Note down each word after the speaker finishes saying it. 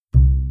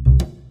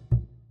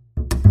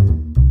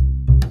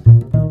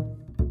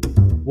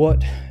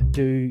What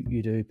do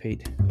you do,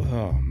 Pete?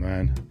 Oh,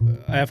 man.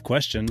 I have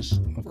questions.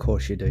 Of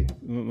course you do.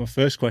 My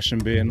first question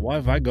being, why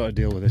have I got to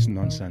deal with this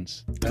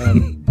nonsense?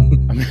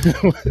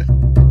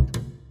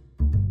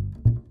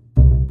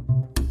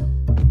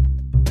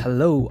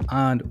 Hello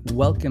and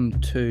welcome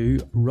to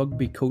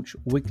Rugby Coach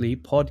Weekly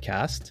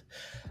podcast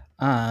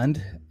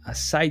and a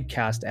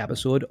sidecast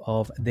episode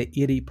of the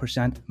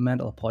 80%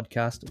 Mental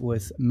podcast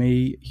with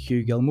me,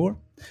 Hugh Gilmore.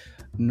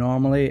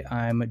 Normally,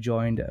 I'm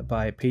joined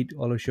by Pete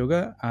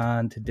Olusoga,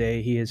 and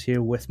today he is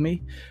here with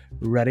me,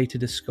 ready to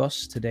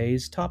discuss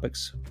today's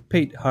topics.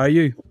 Pete, how are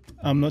you?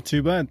 I'm not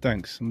too bad,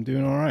 thanks. I'm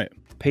doing all right.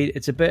 Pete,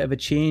 it's a bit of a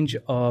change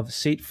of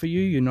seat for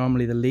you. You're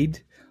normally the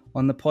lead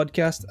on the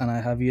podcast, and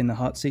I have you in the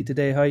hot seat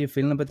today. How are you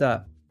feeling about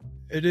that?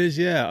 It is,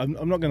 yeah.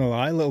 I'm not going to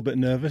lie, a little bit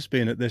nervous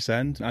being at this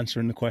end,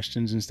 answering the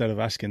questions instead of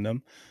asking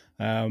them.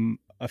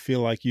 I feel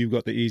like you've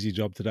got the easy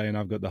job today and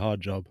I've got the hard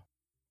job.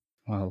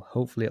 Well,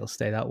 hopefully it'll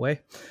stay that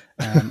way.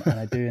 And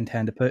I do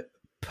intend to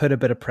put a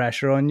bit of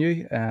pressure on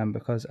you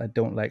because I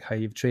don't like how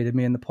you've treated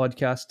me in the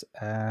podcast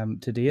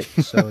to date.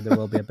 So there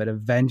will be a bit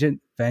of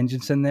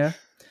vengeance in there.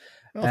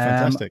 Oh,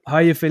 fantastic. How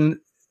are you feeling?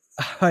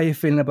 How are you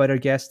feeling about our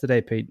guest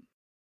today, Pete?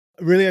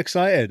 Really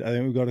excited. I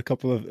think we've got a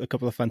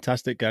couple of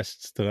fantastic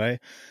guests today.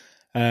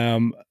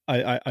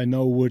 I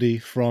know Woody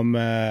from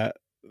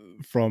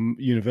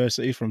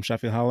university, from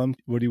Sheffield Hallam.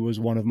 Woody was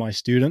one of my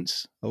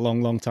students a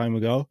long time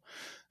ago.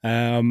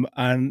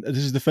 And this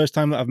is the first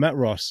time that I've met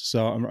Ross,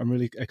 so I'm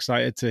really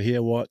excited to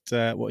hear what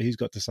he's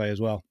got to say as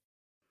well.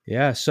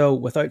 Yeah, so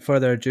without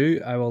further ado,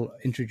 I will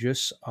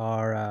introduce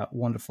our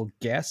wonderful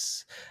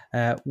guests.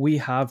 We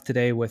have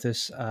today with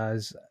us,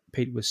 as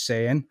Pete was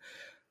saying,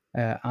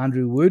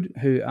 Andrew Wood,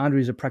 Andrew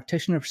is a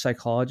practitioner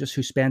psychologist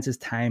who spends his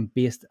time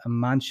based at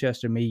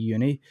Manchester Mee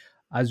Uni,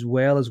 as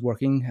well as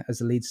working as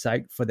the lead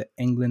psych for the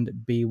England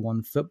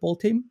B1 football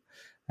team.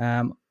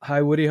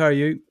 Hi, Woody, how are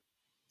you?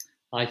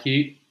 Hi,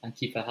 Hugh.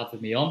 Thank you for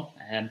having me on.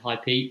 Hi,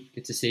 Pete.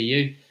 Good to see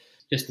you.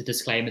 Just a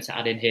disclaimer to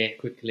add in here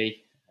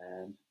quickly.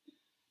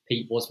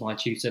 Pete was my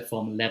tutor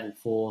from level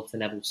 4 to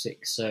level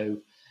 6. So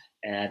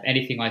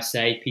anything I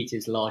say, Pete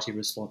is largely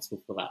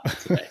responsible for that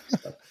today.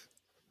 So.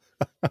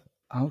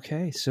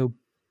 Okay, so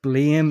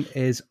blame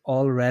is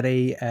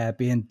already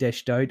being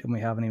dished out and we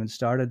haven't even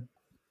started.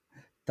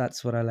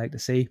 That's what I like to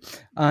see.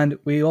 And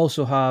we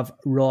also have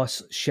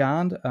Ross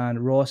Shand,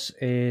 and Ross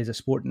is a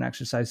sport and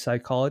exercise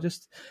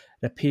psychologist,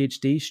 a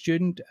PhD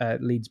student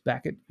at Leeds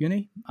Beckett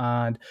Uni.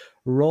 And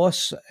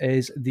Ross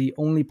is the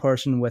only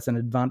person with an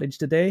advantage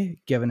today,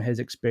 given his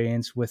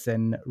experience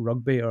within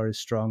rugby or his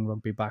strong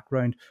rugby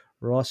background.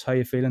 Ross, how are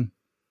you feeling?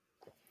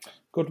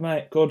 Good,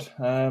 mate. Good.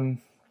 Feeling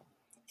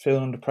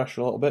under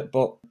pressure a little bit,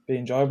 but be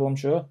enjoyable, I'm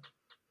sure.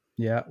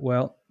 Yeah,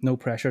 well, no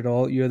pressure at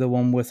all. You're the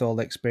one with all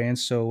the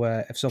experience, so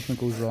if something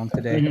goes wrong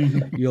today,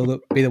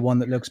 you'll be the one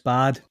that looks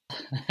bad.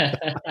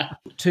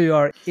 To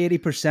our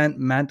 80%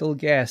 mental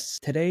guests,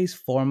 today's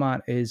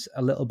format is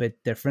a little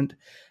bit different.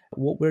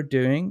 What we're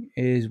doing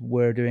is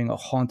we're doing a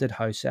haunted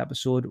house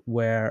episode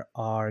where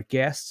our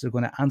guests are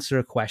going to answer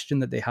a question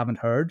that they haven't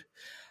heard,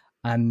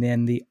 and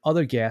then the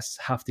other guests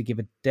have to give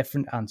a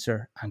different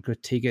answer and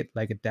critique it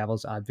like a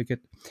devil's advocate.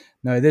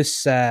 Now,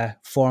 this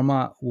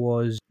format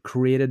was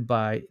created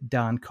by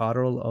Dan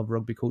Cotterill of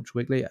Rugby Coach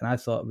Weekly, and I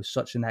thought it was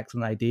such an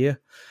excellent idea.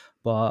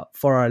 But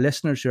for our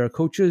listeners who are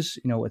coaches,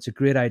 it's a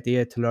great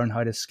idea to learn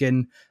how to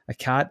skin a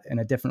cat in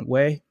a different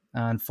way.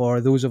 And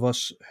for those of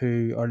us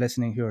who are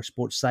listening who are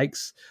sports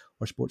psychs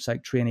or sports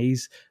psych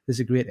trainees, this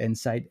is a great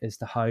insight as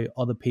to how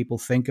other people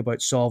think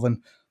about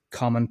solving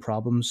common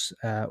problems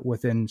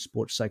within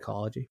sports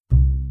psychology.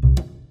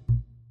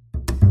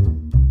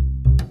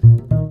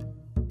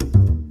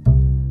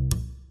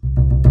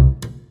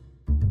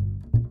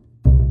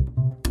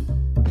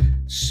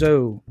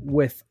 So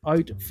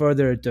without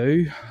further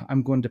ado,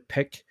 I'm going to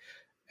pick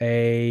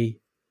a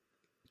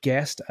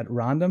guest at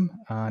random,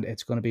 and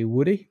it's going to be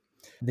Woody.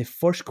 The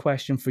first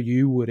question for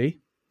you,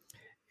 Woody,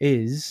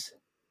 is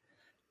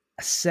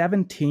a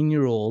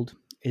 17-year-old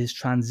is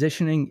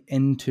transitioning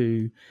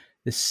into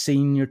the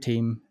senior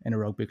team in a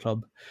rugby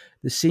club.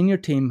 The senior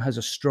team has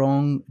a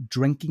strong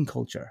drinking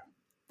culture.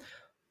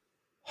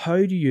 How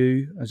do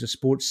you, as a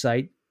sports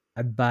site,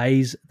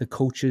 advise the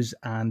coaches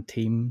and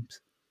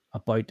teams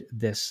about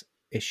this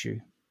issue?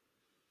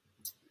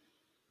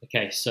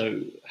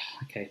 So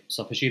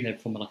I presume they're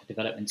from like a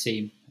development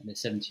team, and the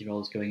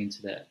 17-year-olds going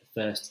into the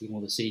first team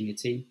or the senior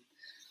team.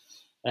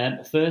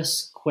 The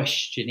first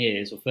question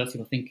is, or first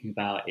thing I'm thinking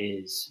about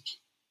is,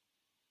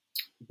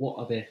 what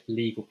are the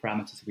legal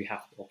parameters that we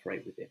have to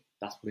operate within?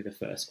 That's probably the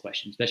first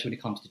question, especially when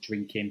it comes to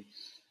drinking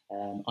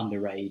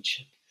underage.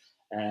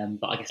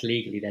 But I guess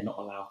legally they're not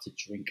allowed to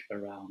drink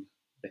around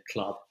the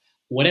club.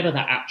 Whatever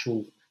that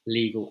actual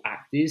legal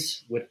act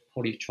is, we'd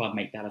probably try and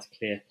make that as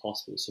clear as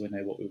possible so we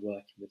know what we're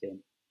working within.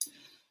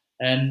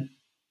 I'd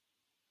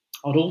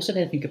also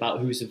then think about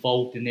who's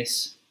involved in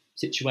this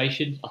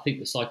situation. I think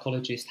the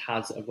psychologist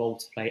has a role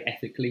to play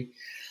ethically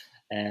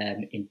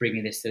in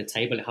bringing this to the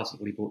table. It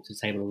hasn't really brought to the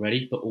table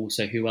already, but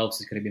also who else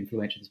is going to be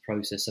influential in this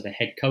process. So the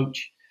head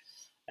coach,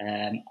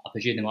 I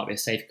presume there might be a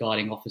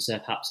safeguarding officer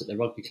perhaps at the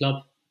rugby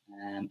club,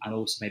 and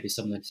also maybe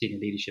some of the senior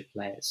leadership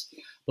players.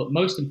 But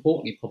most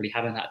importantly, probably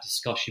having that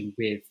discussion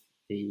with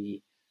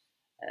the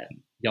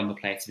younger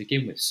player to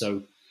begin with.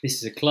 So this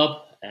is a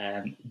club.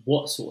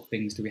 What sort of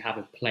things do we have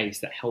in place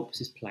that helps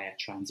this player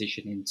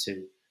transition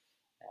into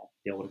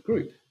the older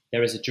group?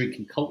 There is a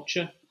drinking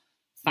culture.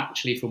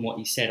 Factually, from what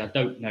he said, I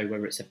don't know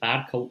whether it's a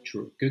bad culture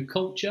or a good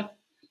culture.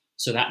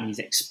 So that means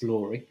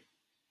exploring.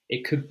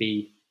 It could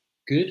be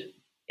good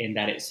in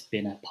that it's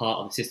been a part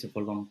of the system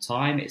for a long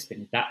time. It's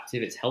been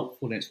adaptive, it's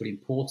helpful, and it's really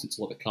important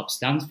to what the club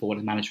stands for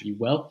and managed really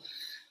well.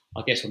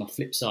 I guess on the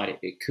flip side,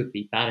 it could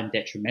be bad and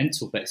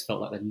detrimental, but it's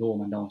felt like the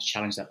norm and no one's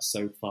challenged that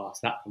so far. So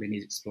that probably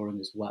needs exploring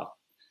as well.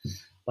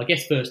 But I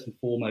guess first and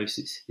foremost,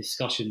 it's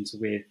discussions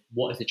with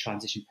what is the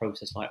transition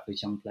process like for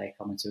this young player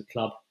coming to a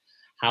club.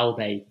 How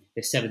they're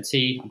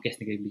 17, I'm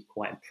guessing they're going to be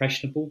quite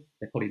impressionable.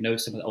 They probably know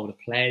some of the older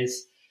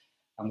players,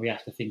 and we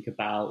have to think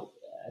about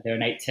their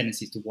innate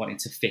tendencies to wanting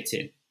to fit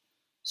in.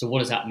 So what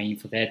does that mean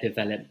for their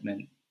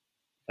development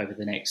over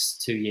the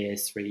next 2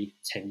 years, 3,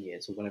 10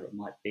 years, or whatever it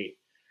might be?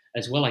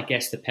 As well, I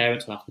guess the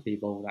parents will have to be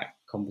involved in that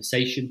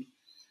conversation.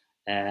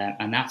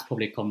 And that's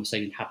probably a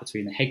conversation to have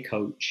between the head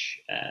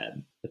coach,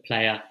 the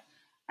player,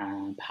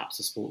 and perhaps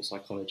the sports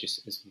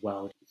psychologist as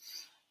well.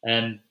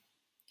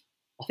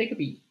 I think it'd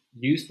be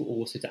useful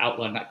also to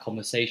outline that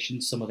conversation,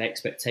 some of the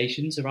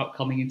expectations about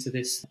coming into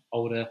this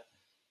older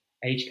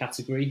age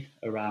category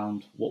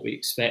around what we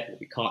expect, what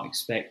we can't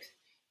expect.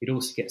 You'd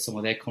also get some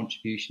of their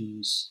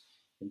contributions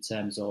in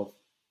terms of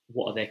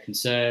what are their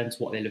concerns,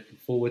 what they're looking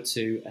forward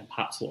to, and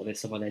perhaps what are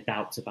some of their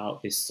doubts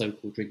about this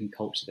so-called drinking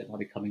culture that might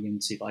be coming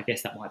into. But I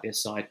guess that might be a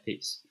side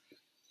piece.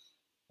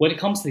 When it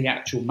comes to the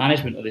actual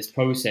management of this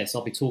process,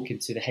 I'll be talking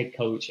to the head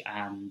coach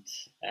and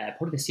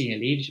probably the senior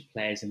leadership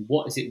players and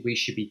what is it we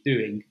should be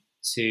doing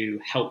to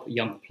help a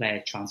young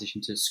player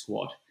transition to the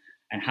squad,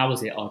 and how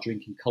is it our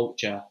drinking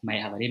culture may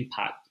have an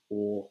impact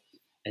or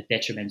a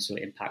detrimental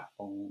impact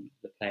on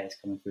the players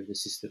coming through the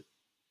system.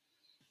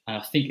 And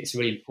I think it's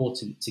really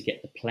important to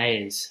get the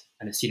players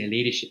and the senior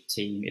leadership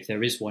team, if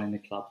there is one in the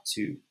club,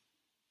 to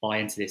buy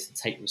into this and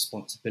take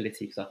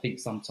responsibility. Because I think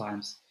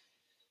sometimes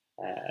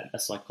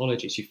as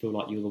psychologists, you feel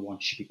like you're the one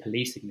who should be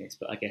policing this,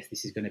 but I guess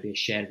this is going to be a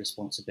shared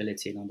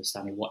responsibility in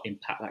understanding what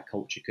impact that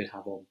culture could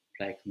have on a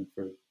player coming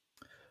through.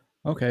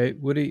 Okay,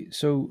 Woody,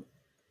 so,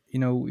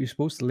 you're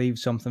supposed to leave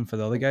something for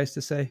the other guys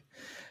to say.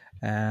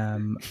 I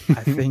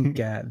think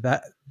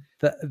that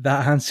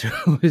answer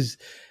was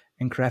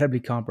incredibly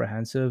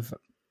comprehensive.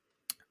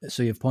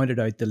 So you've pointed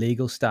out the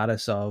legal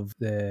status of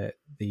the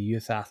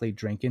youth athlete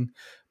drinking,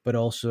 but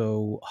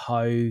also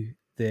how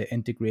the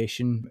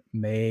integration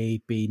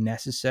may be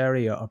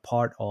necessary or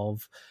part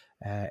of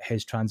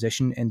his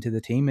transition into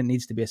the team. It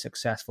needs to be a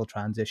successful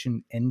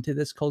transition into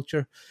this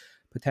culture,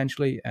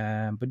 potentially.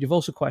 But you've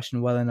also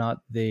questioned whether or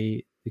not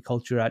the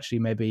culture actually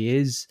maybe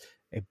is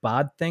a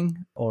bad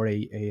thing or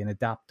an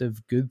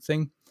adaptive good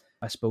thing.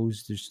 I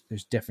suppose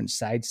there's different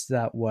sides to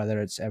that,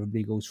 whether it's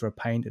everybody goes for a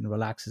pint and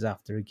relaxes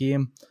after a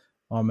game,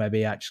 or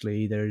maybe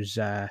actually there's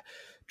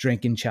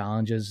drinking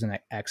challenges and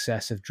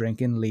excessive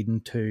drinking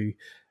leading to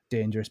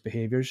dangerous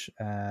behaviours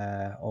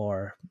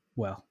or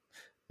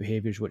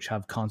behaviours which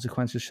have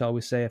consequences, shall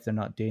we say, if they're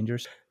not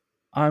dangerous.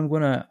 I'm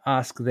going to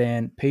ask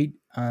then Pete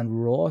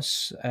and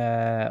Ross,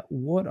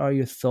 what are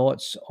your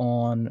thoughts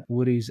on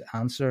Woody's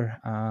answer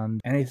and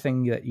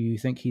anything that you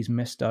think he's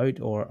missed out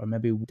or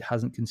maybe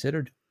hasn't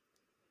considered?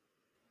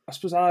 I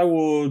suppose I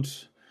would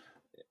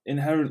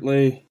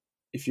inherently,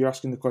 if you're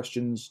asking the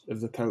questions of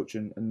the coach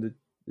and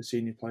the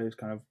senior players,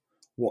 kind of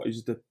what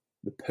is the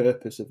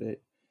purpose of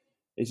it,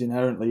 is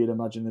inherently you'd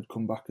imagine they'd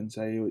come back and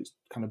say, it's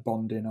kind of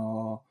bonding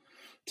or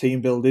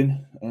team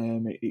building.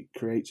 It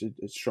creates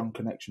a strong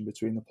connection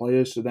between the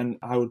players. So then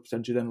I would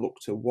potentially then look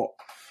to what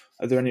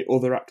are there any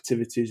other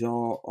activities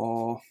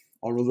or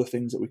other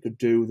things that we could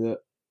do that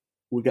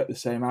we get the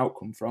same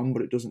outcome from,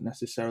 but it doesn't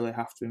necessarily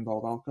have to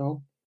involve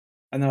alcohol.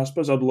 And then I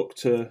suppose I'd look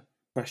to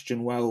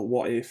question, well,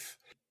 what if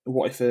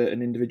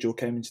an individual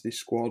came into this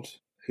squad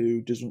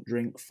who doesn't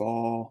drink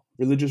for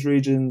religious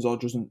reasons or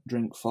doesn't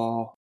drink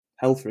for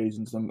health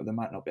reasons? They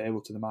might not be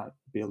able to, they might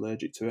be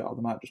allergic to it, or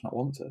they might just not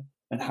want to.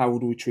 And how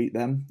would we treat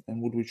them?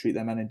 And would we treat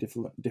them any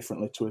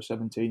differently to a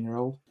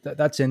 17-year-old?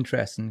 That's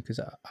interesting, because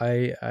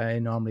I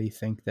normally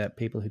think that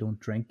people who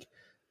don't drink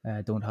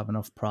don't have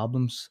enough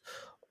problems.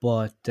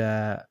 But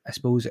I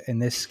suppose in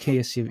this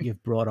case,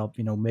 you've brought up,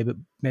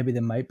 maybe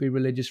there might be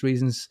religious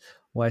reasons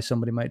why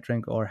somebody might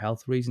drink or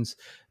health reasons.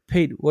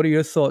 Pete, what are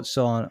your thoughts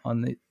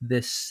on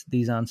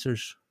these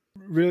answers?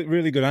 Really,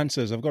 really good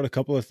answers. I've got a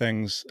couple of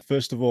things.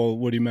 First of all,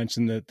 Woody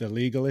mentioned the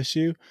legal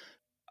issue.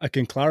 I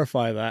can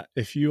clarify that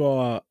if you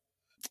are,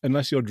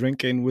 unless you're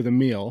drinking with a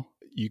meal,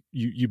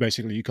 you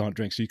basically you can't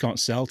drink. So you can't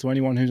sell to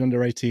anyone who's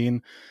under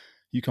 18.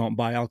 You can't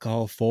buy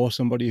alcohol for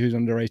somebody who's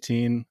under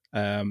 18.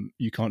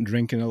 You can't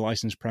drink in a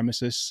licensed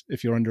premises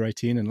if you're under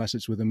 18 unless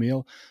it's with a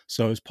meal.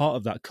 So as part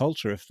of that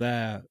culture, if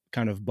they're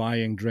kind of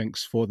buying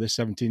drinks for this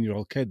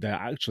 17-year-old kid, they're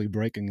actually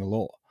breaking the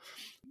law.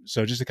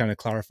 So just to kind of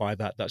clarify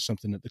that, that's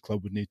something that the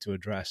club would need to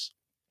address.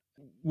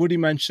 Woody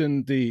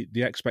mentioned the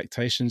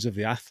expectations of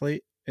the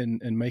athlete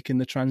in making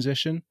the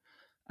transition.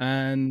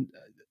 And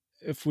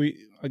if we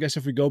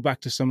go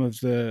back to some of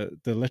the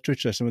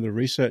literature, some of the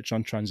research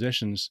on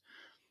transitions,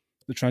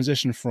 the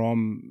transition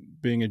from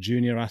being a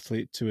junior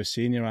athlete to a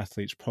senior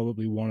athlete is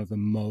probably one of the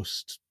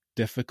most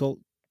difficult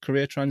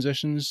career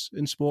transitions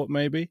in sport,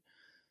 maybe.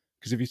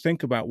 Because if you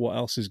think about what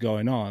else is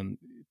going on,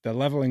 they're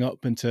leveling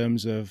up in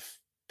terms of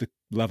the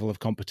level of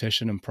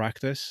competition and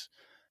practice.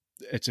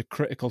 It's a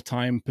critical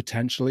time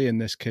potentially in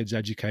this kid's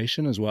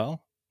education as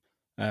well.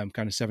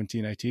 Kind of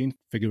 17, 18,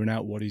 figuring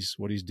out what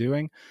he's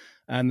doing.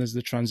 And there's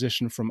the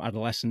transition from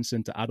adolescence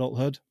into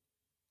adulthood.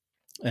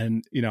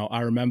 And, you know,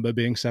 I remember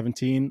being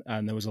 17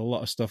 and there was a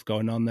lot of stuff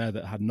going on there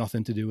that had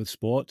nothing to do with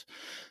sport.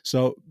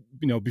 So,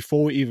 you know,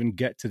 before we even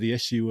get to the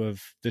issue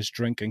of this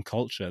drinking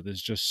culture,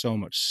 there's just so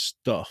much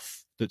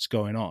stuff that's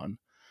going on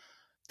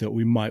that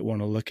we might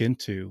want to look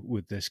into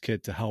with this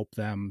kid to help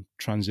them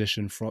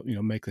transition from, you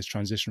know, make this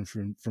transition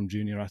from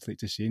junior athlete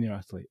to senior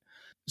athlete.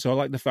 So I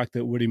like the fact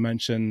that Woody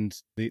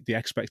mentioned the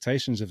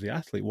expectations of the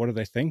athlete. What are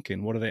they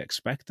thinking? What are they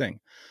expecting?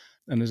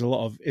 And there's a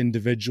lot of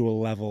individual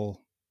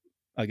level,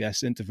 I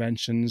guess,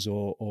 interventions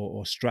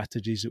or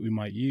strategies that we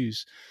might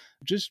use.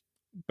 Just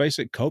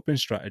basic coping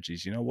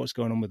strategies. You know, what's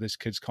going on with this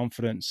kid's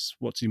confidence?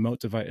 What's he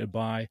motivated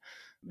by?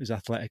 His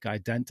athletic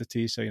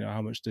identity. So, you know,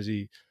 how much does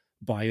he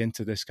buy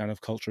into this kind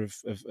of culture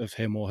of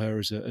him or her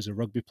as a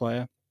rugby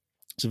player?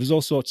 So there's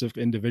all sorts of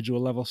individual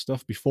level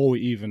stuff before we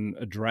even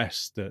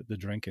address the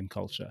drinking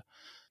culture.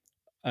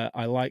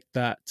 I like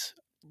that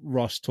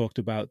Ross talked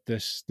about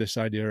this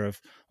idea of,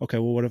 okay,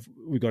 well, what if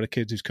we got a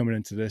kid who's coming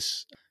into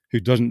this who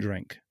doesn't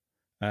drink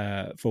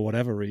for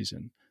whatever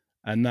reason?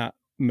 And that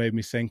made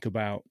me think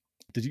about,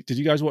 did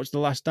you guys watch the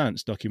Last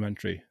Dance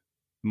documentary,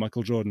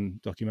 Michael Jordan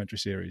documentary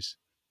series?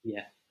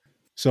 Yeah.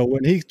 So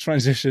when he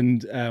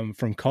transitioned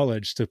from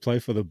college to play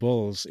for the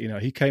Bulls, you know,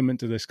 he came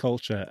into this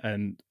culture,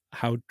 and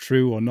how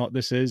true or not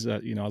this is,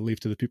 you know, I'll leave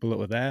to the people that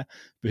were there.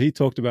 But he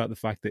talked about the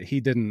fact that he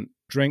didn't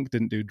drink,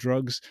 didn't do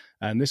drugs.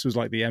 And this was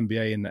like the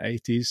NBA in the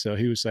 80s. So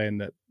he was saying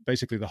that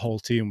basically the whole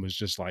team was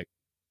just like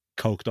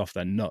coked off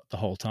their nut the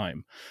whole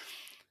time.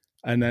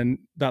 And then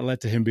that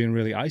led to him being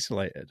really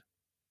isolated.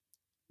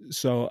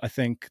 So I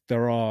think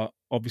there are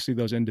obviously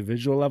those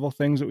individual level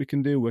things that we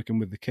can do working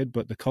with the kid,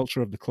 but the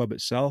culture of the club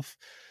itself,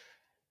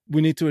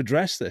 we need to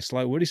address this.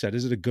 Like Woody said,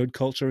 is it a good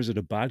culture? Is it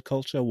a bad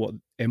culture? What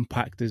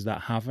impact is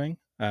that having?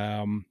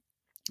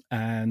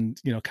 And,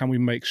 you know, can we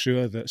make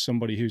sure that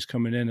somebody who's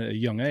coming in at a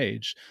young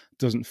age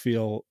doesn't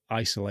feel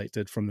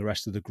isolated from the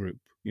rest of the group?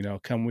 You know,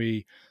 can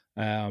we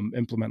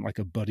implement like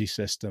a buddy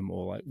system,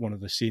 or like one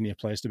of the senior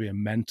players to be a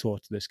mentor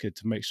to this kid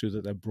to make sure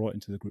that they're brought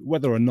into the group,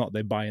 whether or not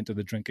they buy into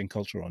the drinking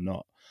culture or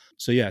not?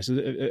 So, yeah, so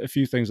a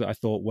few things that I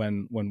thought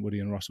when Woody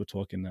and Ross were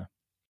talking there.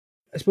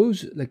 I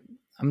suppose, like,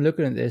 I'm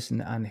looking at this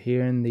and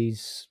hearing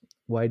these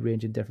wide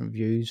range of different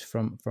views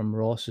from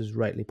Ross is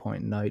rightly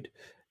pointing out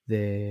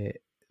the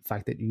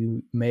fact that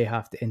you may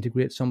have to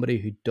integrate somebody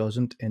who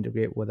doesn't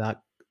integrate with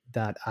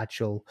that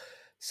actual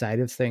side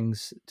of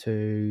things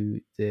to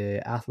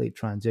the athlete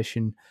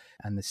transition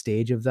and the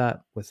stage of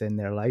that within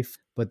their life.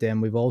 But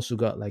then we've also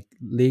got, like,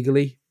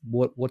 legally,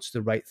 what's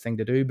the right thing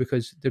to do,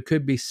 because there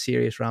could be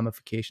serious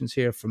ramifications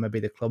here for maybe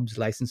the club's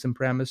licensing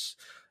premise,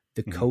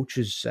 the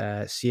coach's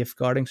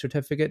safeguarding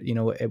certificate. You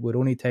know, it would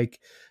only take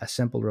a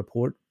simple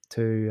report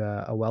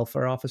to a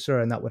welfare officer,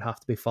 and that would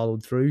have to be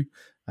followed through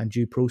and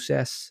due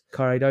process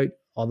carried out.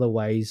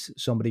 Otherwise,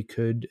 somebody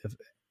could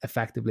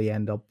effectively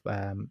end up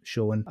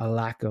showing a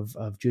lack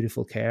of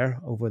dutiful care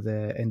over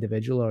the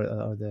individual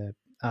or the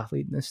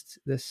athlete in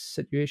this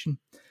situation.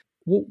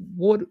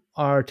 What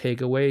are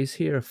takeaways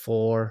here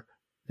for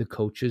the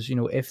coaches? You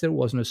know, if there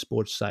wasn't a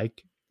sports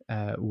psych,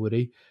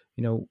 Woody,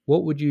 you know,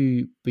 what would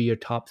you be your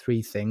top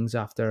 3 things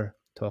after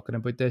talking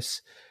about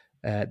this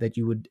that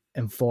you would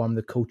inform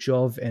the coach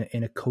of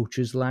in a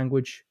coach's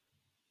language?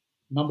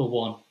 Number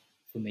one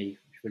for me,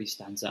 which really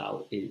stands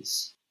out,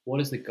 is what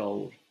is the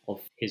goal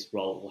of his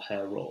role or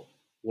her role?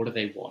 What do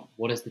they want?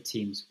 What is the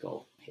team's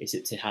goal? Is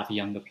it to have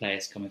younger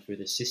players coming through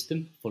the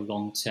system for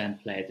long-term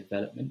player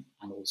development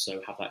and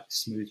also have that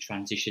smooth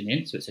transition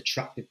in, so it's an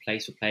attractive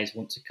place for players who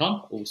want to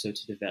come, also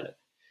to develop?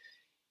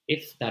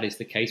 If that is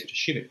the case, which I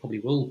assume it probably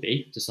will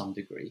be to some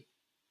degree,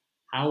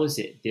 how is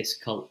it this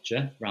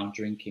culture around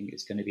drinking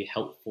is going to be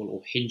helpful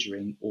or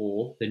hindering,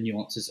 or the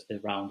nuances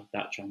around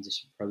that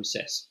transition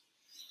process?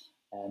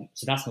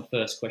 So that's my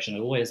first question I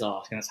always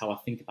ask, and that's how I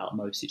think about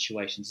most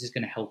situations. Is this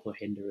going to help or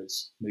hinder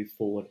us move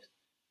forward?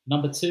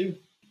 Number 2,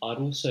 I'd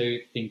also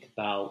think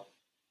about,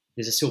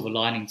 there's a silver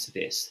lining to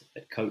this,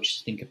 that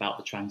coaches think about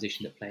the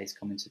transition that players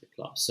come into the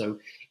club. So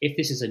if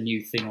this is a new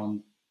thing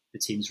on the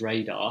team's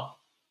radar,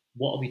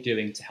 what are we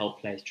doing to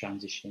help players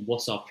transition?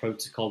 What's our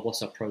protocol?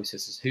 What's our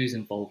processes? Who's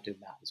involved in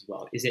that as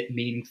well? Is it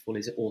meaningful?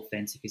 Is it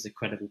authentic? Is it a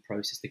credible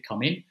process to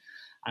come in?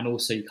 And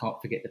also, you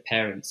can't forget the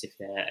parents if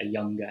they're a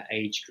younger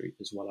age group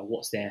as well, and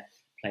what's their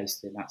place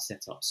in that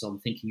setup. So I'm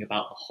thinking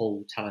about the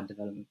whole talent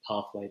development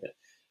pathway that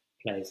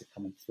players are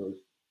coming through.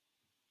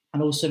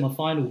 And also my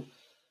final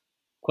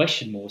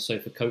question more so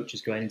for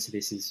coaches going into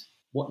this is,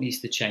 what needs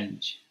to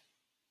change?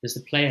 Does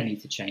the player need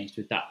to change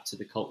to adapt to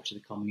the culture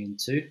they're coming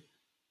into?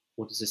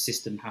 Or does the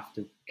system have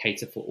to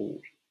cater for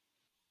all?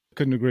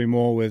 Couldn't agree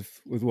more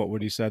with what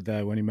Woody said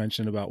there when he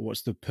mentioned about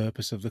what's the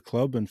purpose of the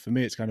club. And for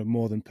me, it's kind of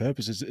more than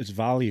purpose, it's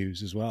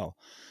values as well.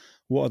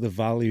 What are the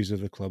values of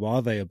the club?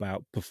 Are they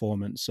about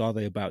performance? Are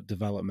they about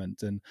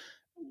development? And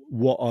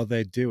what are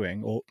they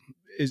doing? Or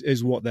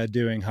is what they're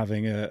doing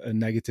having a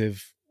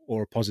negative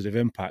or a positive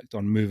impact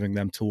on moving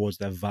them towards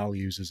their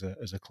values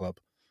as a club?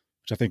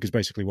 Which I think is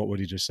basically what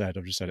Woody just said.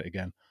 I've just said it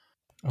again.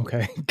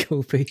 Okay,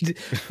 cool, Pete.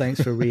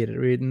 Thanks for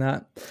reading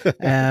that.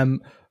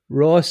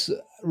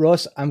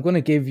 Ross, I'm going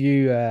to give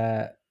you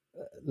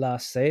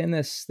last say in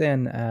this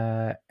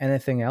then.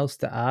 Anything else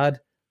to add?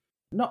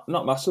 Not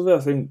massively. I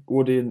think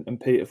Woody and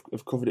Pete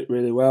have covered it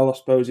really well. I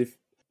suppose if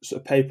a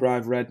paper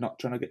I've read, not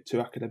trying to get too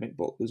academic,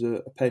 but there's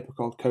a paper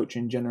called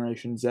Coaching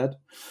Generation Z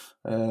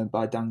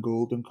by Dan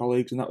Gould and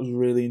colleagues, and that was a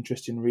really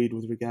interesting read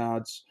with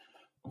regards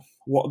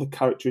what are the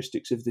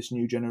characteristics of this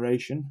new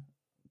generation.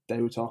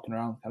 They were talking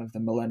around kind of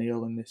the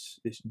millennial and this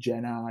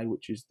Gen I,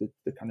 which is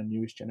the kind of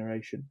newest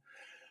generation.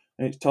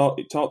 And it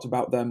talked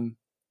about them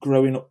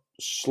growing up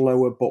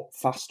slower but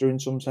faster in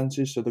some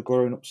senses. So they're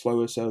growing up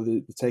slower, so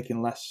they're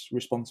taking less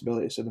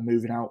responsibility, so they're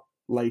moving out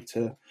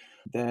later.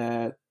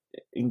 They're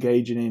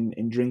engaging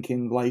in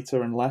drinking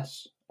later and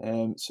less.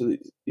 So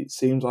it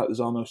seems like there's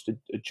almost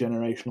a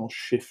generational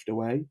shift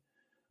away.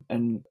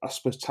 And I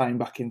suppose tying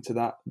back into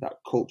that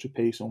culture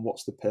piece on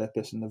what's the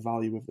purpose and the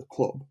value of the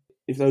club,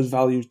 if those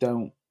values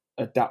don't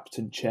adapt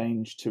and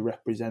change to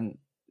represent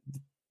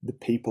the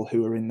people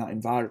who are in that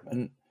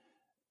environment,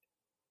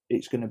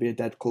 it's going to be a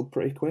dead club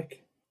pretty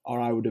quick. Or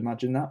I would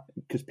imagine that,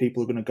 because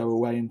people are going to go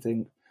away and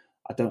think,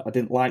 I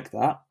didn't like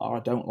that, or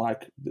I don't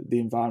like the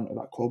environment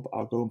of that club.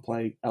 I'll go and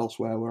play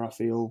elsewhere where I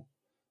feel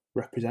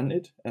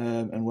represented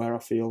and where I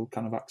feel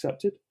kind of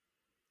accepted.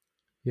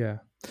 Yeah.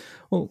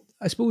 Well,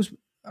 I suppose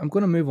I'm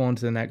going to move on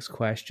to the next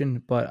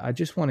question, but I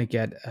just want to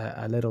get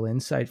a little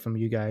insight from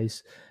you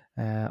guys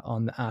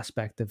on the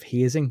aspect of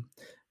hazing,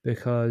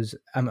 because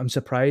I'm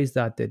surprised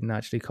that didn't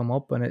actually come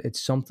up, and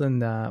it's something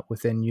that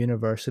within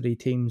university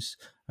teams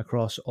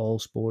across all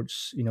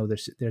sports,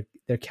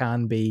 there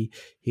can be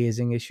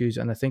hazing issues,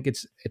 and I think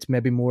it's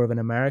maybe more of an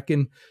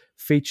American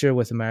feature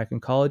with American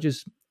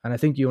colleges. And I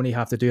think you only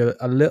have to do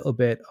a little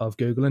bit of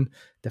Googling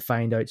to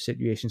find out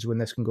situations when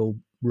this can go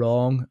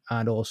wrong,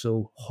 and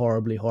also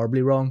horribly,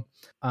 horribly wrong.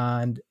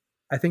 And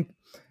I think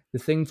the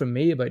thing for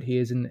me about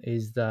hazing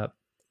is that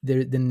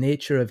the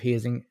nature of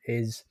hazing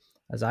is,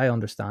 as I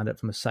understand it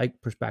from a psych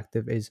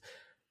perspective, is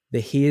the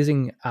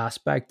hazing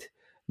aspect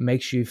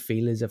makes you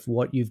feel as if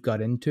what you've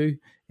got into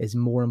is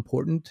more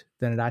important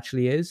than it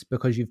actually is,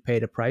 because you've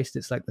paid a price.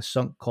 It's like the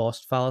sunk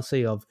cost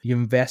fallacy of you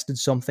invested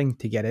something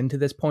to get into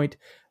this point,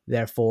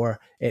 therefore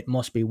it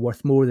must be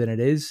worth more than it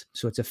is.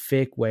 So it's a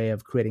fake way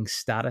of creating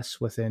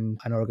status within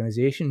an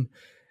organization.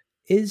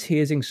 Is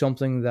hazing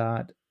something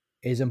that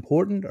is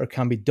important or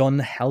can be done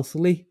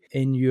healthily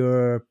in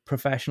your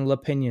professional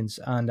opinions?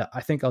 And I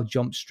think I'll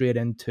jump straight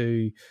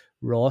into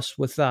Ross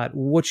with that.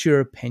 What's your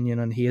opinion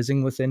on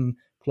hazing within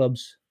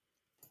clubs?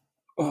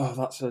 Oh,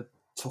 that's a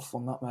tough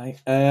one, that,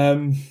 mate.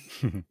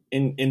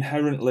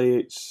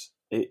 Inherently,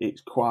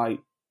 it's quite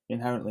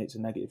inherently it's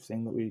a negative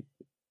thing that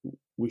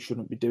we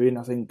shouldn't be doing.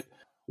 I think,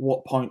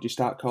 what point do you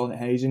start calling it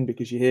hazing?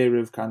 Because you hear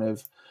of kind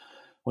of,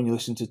 when you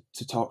listen to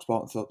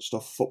TalkSport and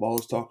stuff,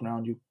 footballers talking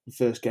around you, the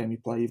first game you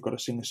play, you've got to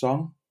sing a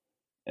song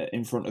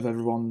in front of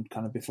everyone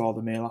kind of before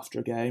the meal after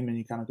a game, and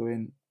you kind of go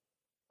in,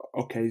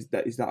 okay, is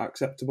that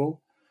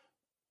acceptable?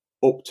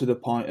 Up to the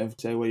point of,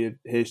 say, where you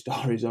hear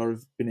stories or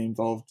have been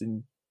involved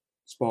in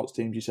sports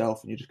teams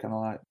yourself, and you're just kind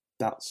of like,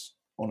 that's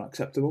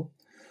unacceptable.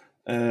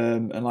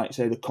 And like you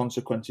say, the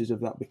consequences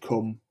of that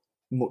become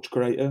much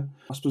greater.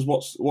 I suppose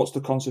what's the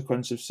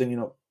consequence of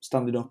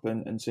standing up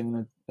and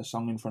singing a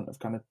song in front of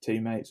kind of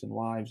teammates and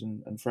wives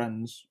and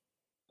friends,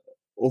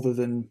 other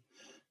than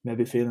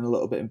maybe feeling a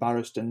little bit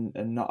embarrassed and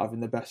not having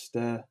the best,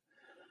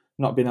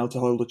 not being able to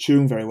hold a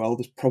tune very well?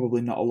 There's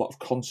probably not a lot of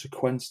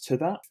consequence to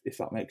that, if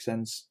that makes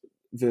sense,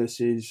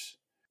 versus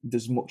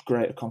there's much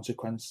greater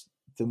consequence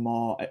the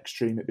more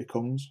extreme it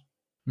becomes.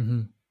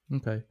 Mm-hmm.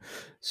 Okay.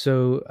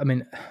 So, I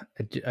mean,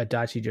 it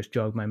actually just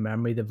jogged my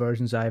memory. The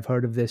versions I've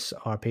heard of this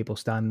are people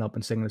standing up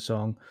and singing a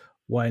song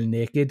while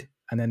naked,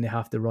 and then they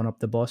have to run up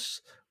the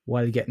bus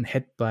while getting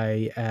hit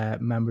by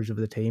members of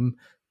the team.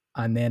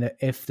 And then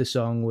if the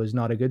song was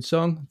not a good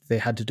song, they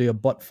had to do a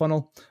butt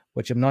funnel,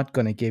 which I'm not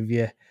going to give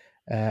you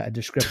a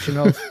description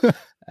of.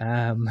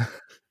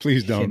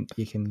 Please don't.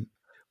 You can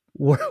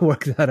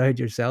work that out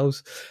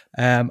yourselves.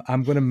 I'm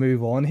going to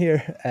move on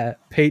here.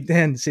 Pete,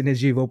 then, seeing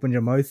as you've opened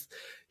your mouth,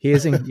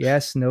 hazing,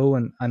 yes, no,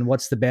 and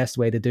what's the best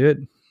way to do it?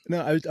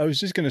 No, I was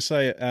just going to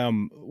say,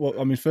 well,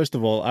 I mean, first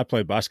of all, I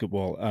played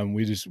basketball, and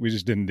we just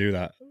didn't do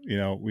that.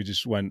 We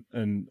just went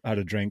and had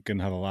a drink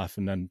and had a laugh,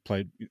 and then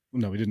played.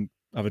 No, we didn't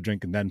have a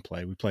drink and then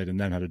play. We played and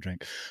then had a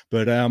drink,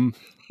 but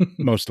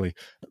mostly.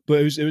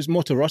 But it was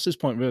more to Ross's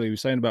point, really. He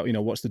was saying about,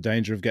 what's the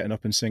danger of getting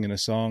up and singing a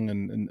song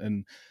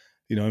and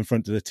in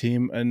front of the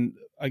team. And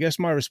I guess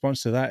my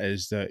response to that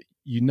is that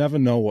you never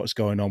know what's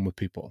going on with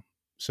people.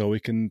 So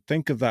we can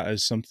think of that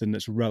as something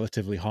that's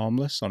relatively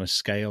harmless on a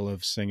scale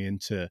of singing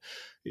to,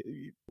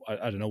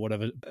 I don't know,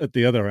 whatever at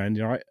the other end,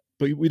 right?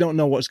 But we don't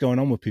know what's going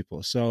on with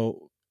people.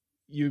 So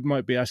you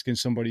might be asking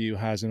somebody who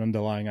has an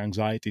underlying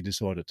anxiety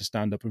disorder to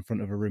stand up in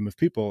front of a room of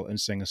people and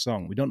sing a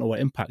song. We don't know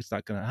what impact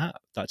that's going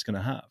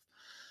to have.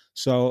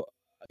 So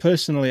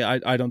personally,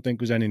 I don't think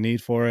there's any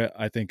need for it.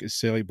 I think it's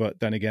silly, but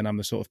then again, I'm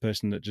the sort of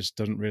person that just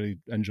doesn't really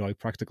enjoy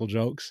practical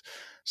jokes.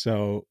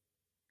 So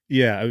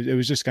yeah, it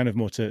was just kind of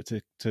more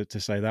to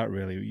say that,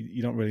 really.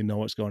 You don't really know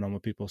what's going on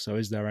with people. So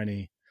is there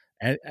any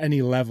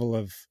level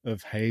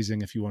of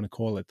hazing, if you want to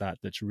call it that,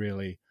 that's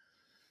really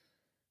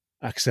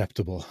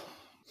acceptable?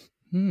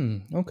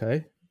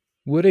 Okay.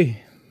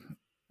 Woody,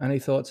 any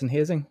thoughts on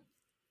hazing?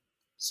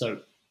 So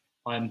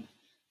I'm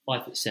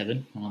 5'7"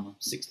 and I'm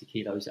 60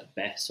 kilos at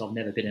best, so I've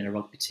never been in a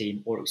rugby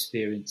team or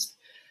experienced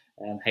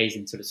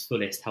hazing to its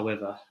fullest.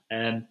 However,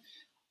 I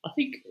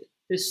think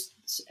there's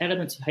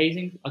elements of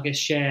hazing, I guess,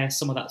 share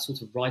some of that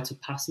sort of rite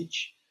of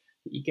passage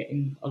that you get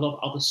in a lot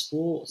of other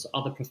sports,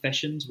 other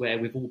professions, where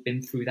we've all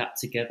been through that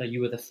together.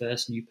 You were the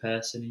first new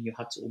person and you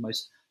had to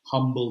almost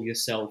humble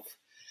yourself,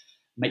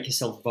 make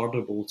yourself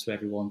vulnerable to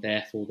everyone,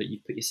 therefore that you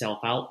put yourself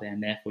out there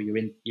and therefore you're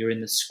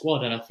in the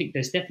squad. And I think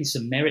there's definitely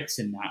some merits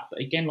in that.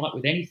 But again, like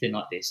with anything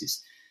like this,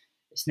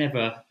 it's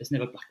never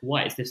black and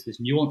white. There's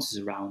nuances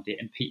around it.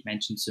 And Pete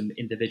mentioned some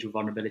individual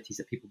vulnerabilities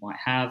that people might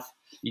have.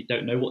 You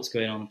don't know what's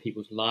going on in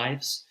people's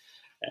lives.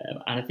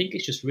 And I think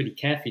it's just really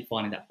carefully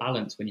finding that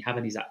balance when you're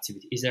having these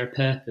activities. Is there a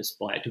purpose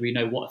by it? Do we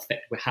know what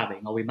effect we're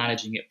having? Are we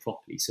managing it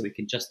properly so we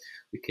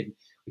can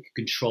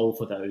control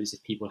for those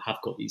if people have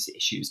got these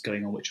issues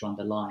going on which are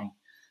underlying?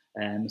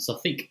 So I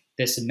think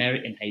there's some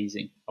merit in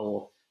hazing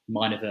or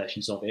minor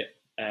versions of it.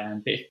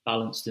 But if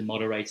balanced and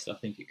moderated, I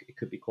think it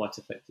could be quite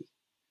effective.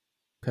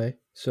 Okay,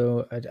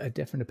 so a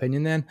different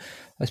opinion then.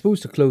 I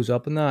suppose to close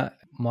up on that,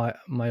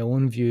 my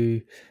own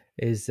view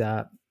is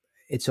that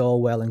it's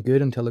all well and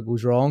good until it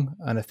goes wrong.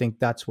 And I think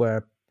that's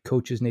where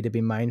coaches need to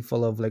be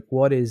mindful of, like,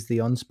 what is the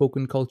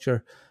unspoken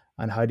culture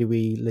and how do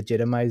we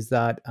legitimize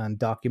that and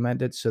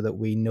document it so that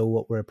we know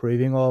what we're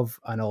approving of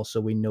and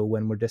also we know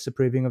when we're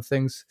disapproving of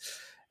things.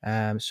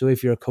 So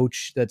if you're a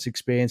coach that's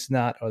experiencing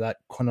that or that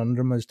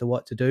conundrum as to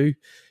what to do,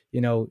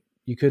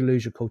 you could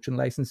lose your coaching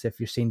license if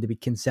you're seen to be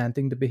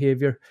consenting to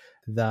behavior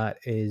that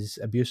is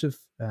abusive.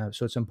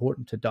 So it's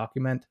important to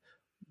document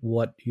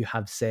what you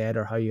have said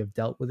or how you have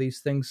dealt with these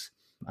things.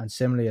 And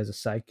similarly, as a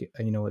psych,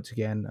 it's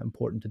again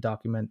important to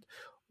document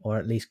or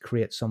at least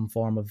create some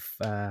form of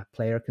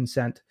player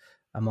consent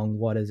among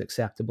what is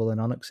acceptable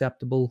and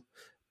unacceptable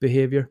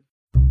behavior.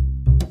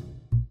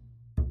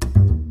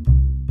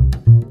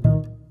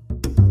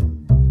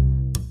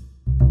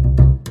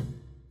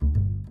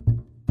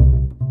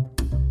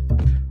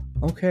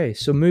 Okay,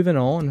 so moving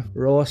on,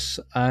 Ross,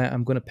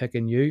 I'm going to pick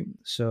on you.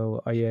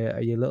 So are you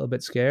a little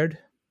bit scared?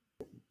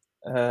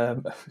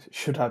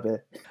 Should I be?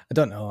 I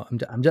don't know.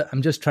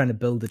 I'm just trying to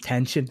build the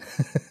tension.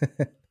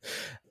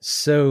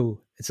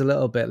 So it's a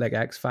little bit like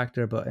X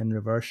Factor, but in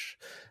reverse.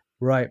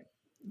 Right.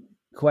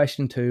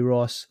 Question 2,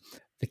 Ross.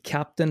 The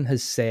captain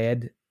has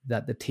said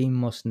that the team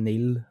must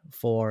kneel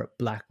for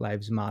Black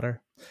Lives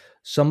Matter.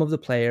 Some of the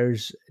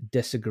players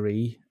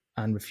disagree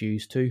and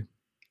refuse to.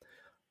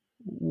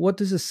 What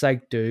does a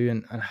psych do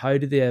and how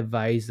do they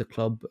advise the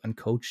club and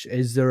coach?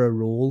 Is there a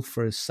role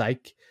for a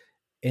psych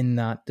in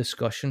that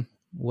discussion?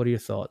 What are your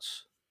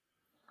thoughts?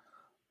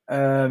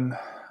 I'd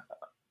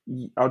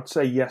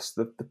say yes,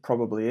 there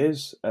probably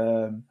is.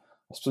 I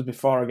suppose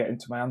before I get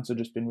into my answer,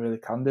 just being really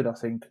candid, I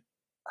think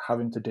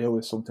having to deal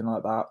with something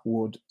like that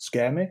would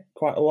scare me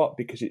quite a lot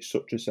because it's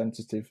such a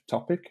sensitive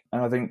topic.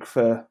 And I think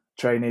for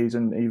trainees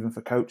and even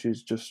for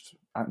coaches, just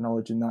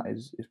acknowledging that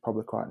is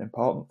probably quite an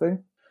important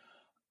thing.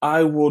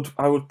 I would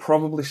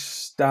probably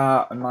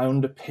start, and my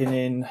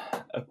underpinning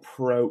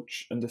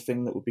approach and the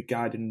thing that would be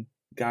guiding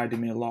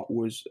me a lot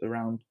was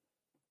around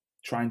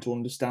trying to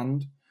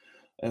understand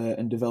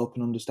and develop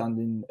an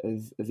understanding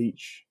of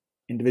each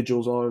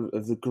individuals or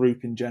of the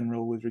group in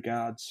general with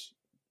regards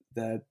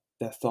their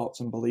thoughts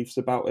and beliefs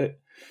about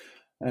it.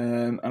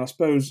 And I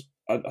suppose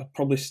I'd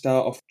probably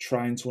start off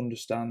trying to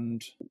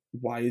understand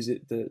why is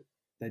it that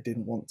they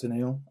didn't want to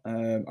kneel.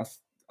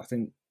 I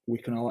think we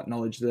can all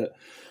acknowledge that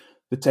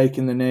the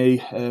taking the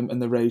knee and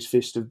the raised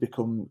fist have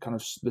become kind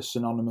of the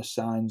synonymous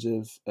signs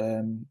of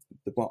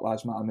the Black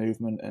Lives Matter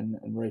movement and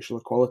racial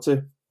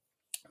equality.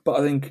 But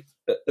I think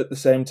at the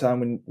same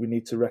time, we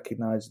need to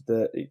recognise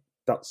that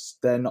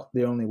they're not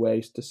the only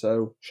ways to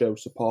show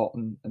support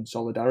and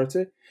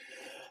solidarity.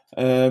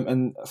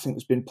 And I think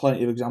there's been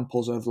plenty of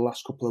examples over the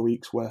last couple of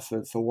weeks where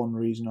for one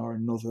reason or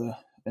another,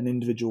 an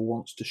individual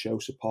wants to show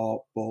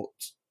support but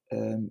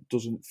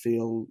doesn't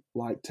feel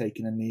like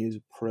taking a knee is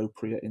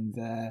appropriate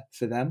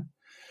for them.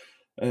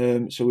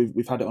 So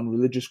we've had it on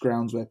religious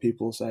grounds where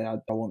people say, I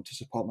want to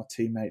support my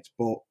teammates,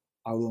 but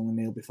I will only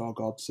kneel before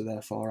God, so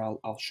therefore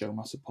I'll show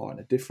my support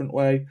in a different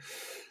way.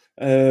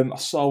 I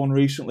saw one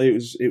recently.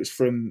 It was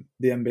from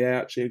the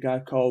NBA, actually. A guy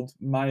called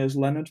Myers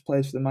Leonard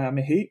plays for the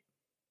Miami Heat,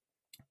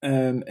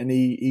 and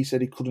he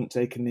said he couldn't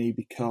take a knee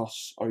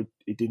because, or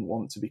he didn't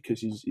want to,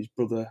 because his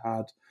brother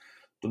had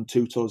done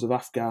 2 tours of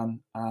Afghan,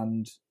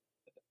 and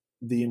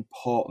the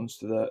importance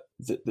that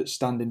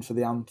standing for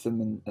the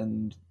anthem,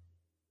 and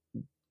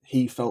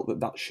he felt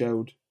that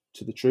showed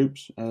to the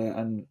troops.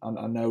 And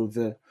I know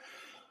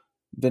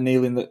the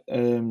kneeling that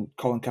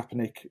Colin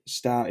Kaepernick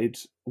started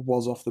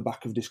was off the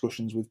back of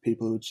discussions with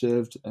people who had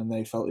served, and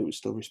they felt it was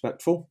still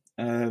respectful.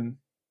 So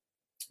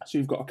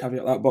you've got to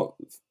caveat that. But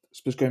I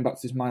suppose going back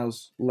to this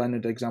Myers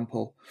Leonard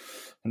example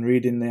and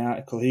reading the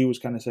article, he was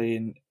kind of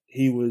saying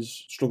he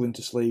was struggling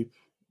to sleep,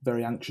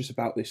 very anxious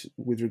about this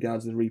with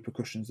regards to the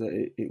repercussions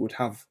that it would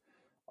have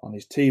on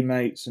his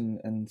teammates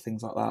and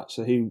things like that.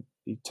 So he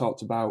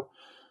talked about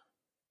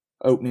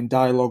opening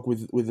dialogue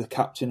with the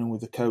captain and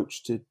with the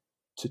coach to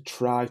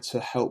try to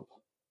help,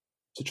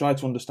 to try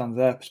to understand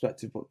their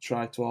perspective, but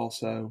try to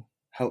also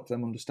help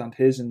them understand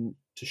his, and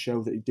to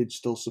show that he did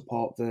still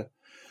support the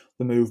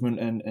movement,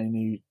 and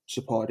he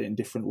supported it in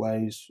different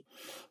ways.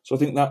 So I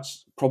think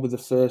that's probably the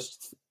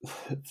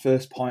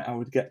first point I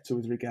would get to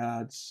with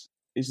regards,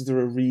 is there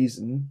a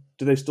reason?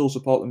 Do they still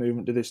support the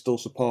movement? Do they still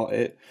support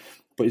it?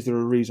 But is there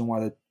a reason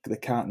why they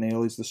can't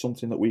kneel? Is there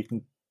something that we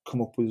can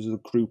come up with as a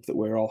group that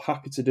we're all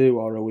happy to do,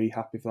 or are we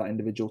happy for that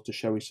individual to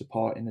show his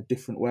support in a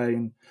different way?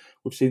 And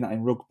we've seen that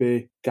in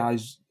rugby,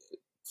 guys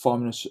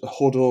forming a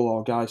huddle,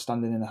 or guys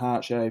standing in a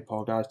heart shape,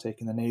 or guys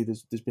taking the knee.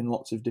 There's been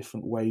lots of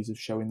different ways of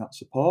showing that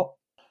support.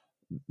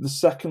 The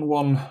second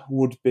one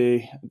would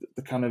be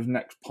the kind of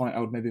next point I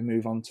would maybe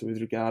move on to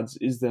with regards,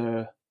 is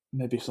there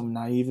maybe some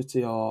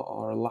naivety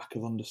or a lack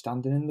of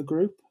understanding in the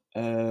group?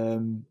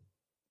 And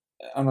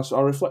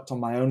I reflect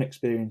on my own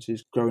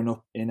experiences growing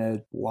up in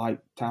a white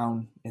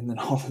town in the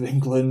north of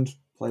England,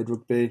 played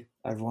rugby,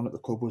 everyone at the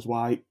club was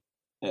white,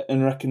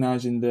 and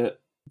recognising that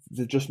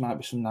there just might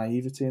be some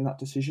naivety in that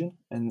decision,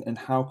 and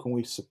how can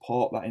we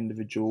support that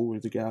individual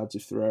with regards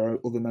if there are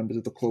other members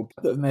of the club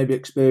that have maybe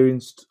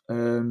experienced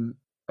some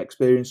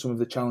of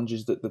the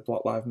challenges that the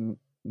Black Lives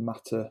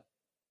Matter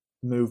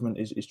movement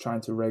is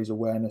trying to raise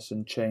awareness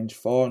and change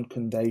for, and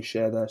can they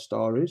share their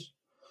stories?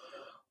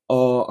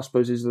 Or I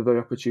suppose is there the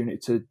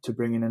opportunity to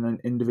bring in an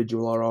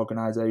individual or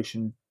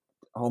organisation,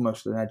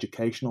 almost an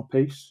educational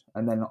piece,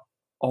 and then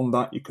on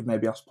that you could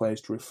maybe ask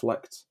players to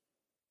reflect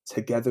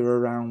together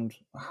around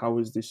how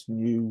has this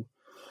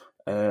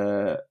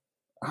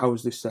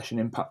session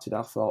impacted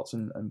our thoughts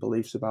and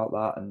beliefs about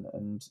that,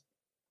 and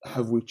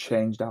have we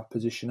changed our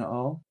position at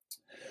all?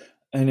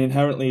 And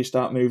inherently you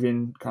start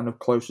moving kind of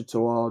closer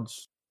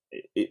towards,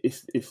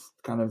 if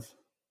kind of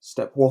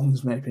step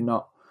one's maybe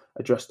not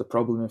address the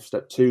problem, if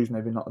step two's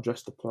maybe not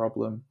address the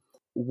problem,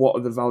 what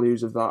are the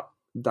values of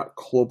that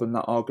club and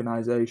that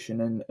organisation,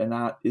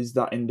 and is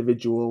that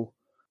individual,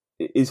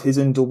 is his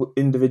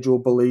individual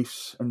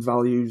beliefs and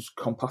values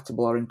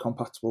compatible or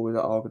incompatible with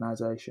that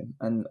organisation?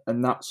 And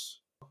that's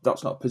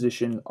not a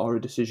position or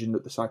a decision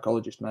that the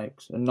psychologist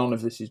makes, and none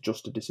of this is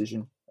just a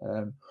decision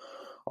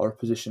or a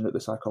position that the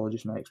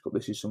psychologist makes, but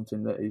this is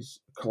something that is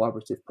a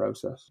collaborative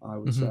process, I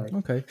would say.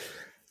 Okay.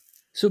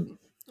 So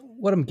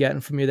what I'm getting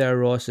from you there,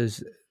 Ross,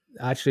 is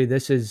actually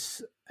this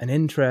is an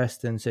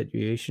interesting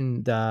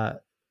situation,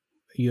 that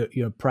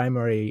your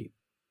primary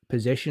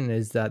position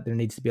is that there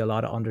needs to be a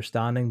lot of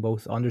understanding,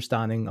 both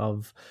understanding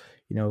of,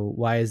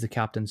 why is the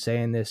captain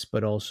saying this,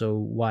 but also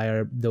why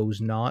are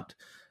those not,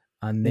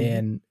 and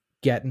then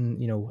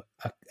getting,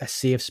 a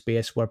safe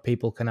space where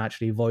people can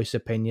actually voice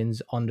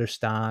opinions,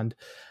 understand,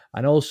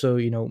 and also,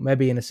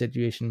 maybe in a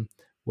situation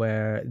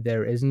where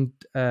there isn't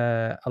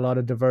a lot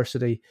of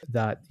diversity,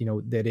 that,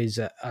 there is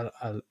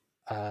a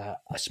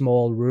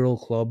small rural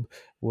club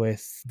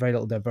with very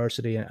little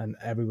diversity, and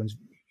everyone's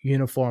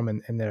uniform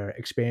in their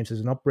experiences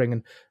and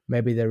upbringing.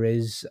 Maybe there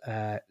is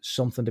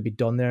something to be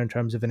done there in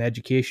terms of an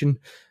education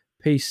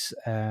piece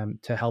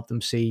to help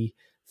them see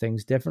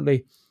things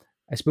differently.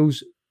 I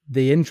suppose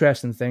the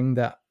interesting thing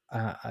that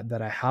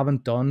I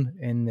haven't done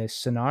in this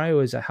scenario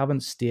is I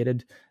haven't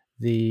stated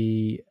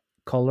the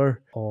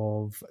color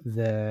of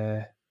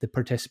the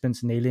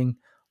participants kneeling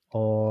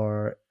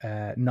or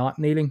not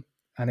kneeling.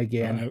 And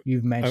again,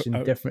 you've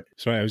mentioned different.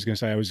 Sorry, I was going to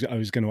say I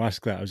was going to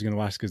ask that. I was going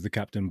to ask, is the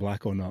captain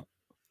black or not?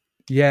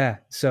 Yeah,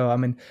 so I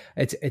mean,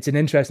 it's an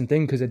interesting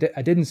thing, because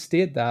I didn't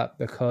state that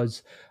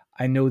because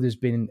I know there's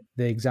been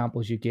the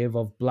examples you gave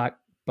of black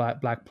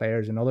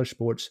players in other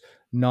sports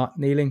not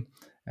kneeling.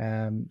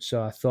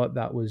 So I thought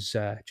that was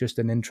just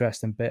an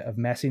interesting bit of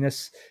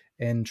messiness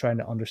in trying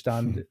to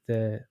understand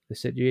the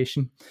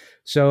situation.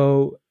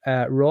 So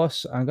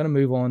Ross, I'm going to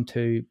move on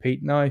to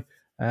Pete now.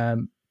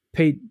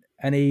 Pete,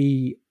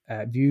 any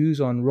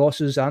views on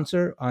Ross's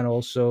answer, and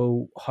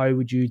also how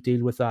would you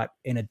deal with that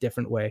in a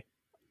different way?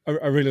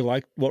 I really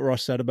like what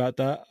Ross said about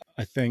that.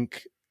 I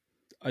think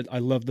I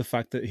love the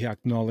fact that he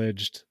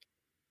acknowledged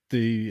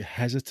the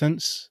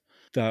hesitance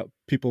that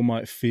people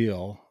might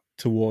feel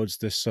towards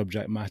this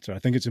subject matter. I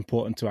think it's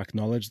important to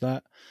acknowledge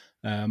that.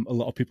 A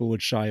lot of people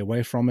would shy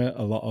away from it.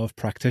 A lot of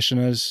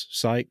practitioners,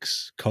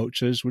 psychs,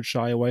 coaches would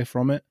shy away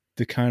from it.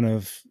 The kind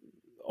of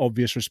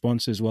obvious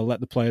response is, well, let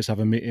the players have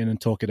a meeting and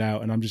talk it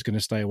out, and I'm just going to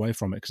stay away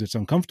from it because it's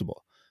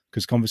uncomfortable.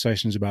 Because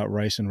conversations about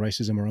race and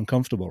racism are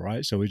uncomfortable,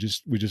 right? So we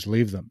just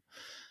leave them.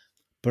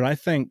 But I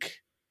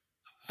think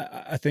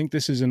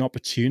this is an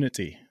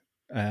opportunity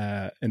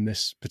in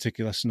this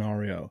particular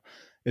scenario.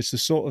 It's the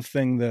sort of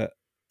thing that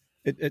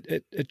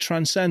it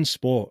transcends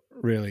sport,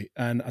 really.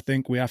 And I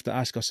think we have to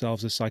ask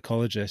ourselves as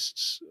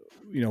psychologists,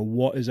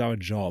 what is our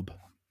job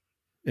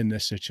in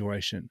this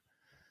situation?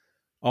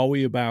 Are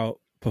we about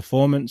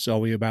performance? Are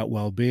we about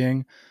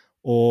well-being?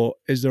 Or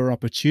is there an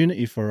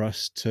opportunity for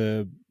us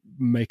to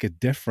make a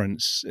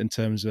difference in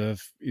terms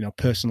of,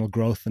 personal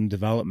growth and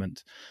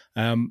development?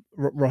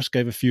 Ross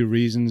gave a few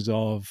reasons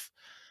of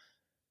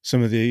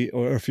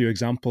a few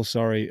examples,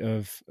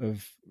 of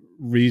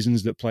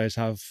reasons that players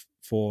have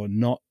for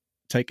not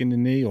taking the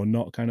knee or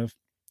not kind of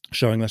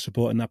showing their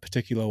support in that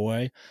particular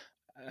way.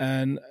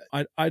 And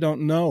I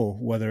don't know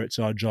whether it's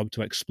our job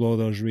to explore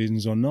those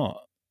reasons or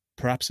not.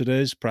 Perhaps it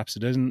is, perhaps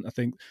it isn't. I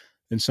think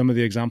in some of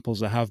the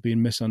examples there have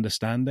been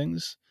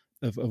misunderstandings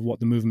of what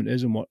the movement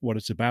is and what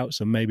it's about.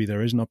 So maybe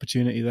there is an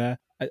opportunity there.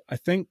 I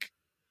think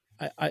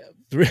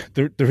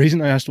the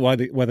reason I asked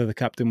whether the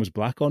captain was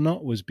black or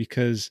not was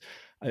because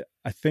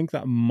I think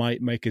that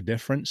might make a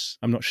difference.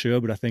 I'm not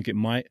sure, but I think it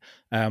might.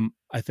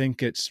 I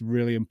think it's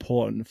really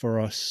important for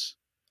us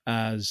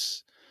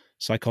as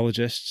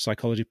psychologists,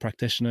 psychology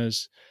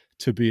practitioners,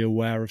 to be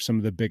aware of some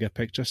of the bigger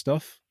picture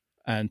stuff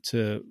and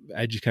to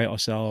educate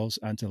ourselves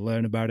and to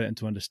learn about it and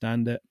to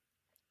understand it.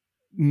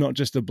 Not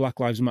just the Black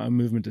Lives Matter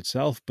movement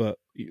itself, but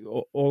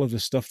all of the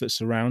stuff that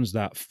surrounds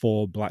that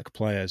for black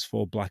players,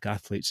 for black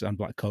athletes and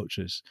black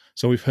coaches.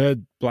 So we've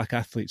heard black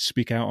athletes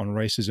speak out on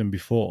racism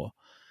before,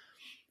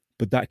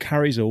 but that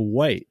carries a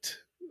weight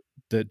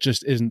that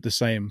just isn't the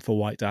same for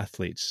white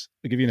athletes.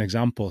 I'll give you an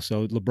example.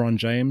 So LeBron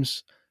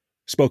James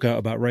spoke out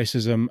about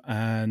racism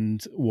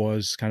and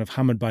was kind of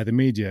hammered by the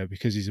media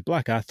because he's a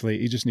black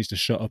athlete. He just needs to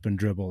shut up and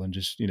dribble and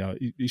just,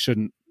 he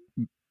shouldn't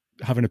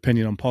have an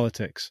opinion on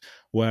politics.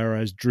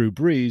 Whereas Drew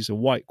Brees, a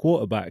white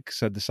quarterback,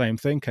 said the same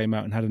thing, came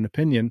out and had an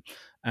opinion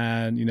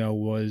and,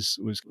 was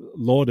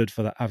lauded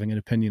for that, having an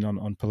opinion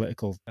on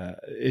political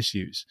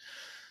issues.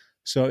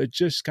 So it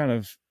just kind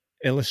of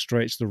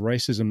illustrates the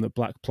racism that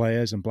black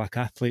players and black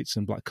athletes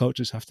and black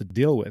coaches have to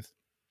deal with.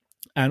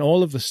 And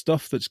all of the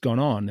stuff that's gone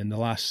on in the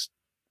last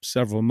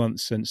several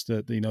months since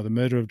the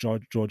murder of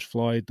George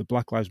Floyd, the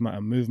Black Lives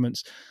Matter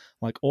movements,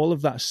 like all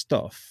of that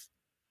stuff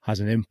has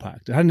an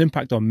impact. It had an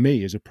impact on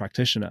me as a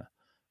practitioner.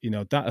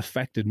 That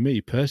affected me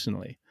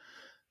personally.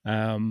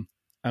 And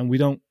we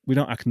don't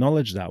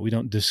acknowledge that. We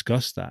don't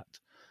discuss that.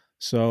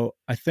 So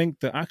I think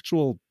the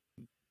actual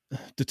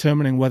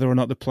determining whether or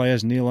not the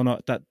players kneel or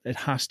not, that it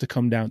has to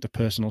come down to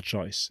personal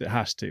choice. It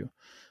has to.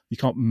 You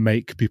can't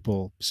make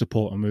people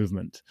support a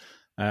movement.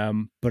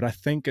 But I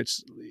think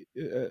it's,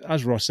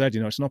 as Ross said,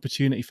 it's an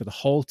opportunity for the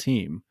whole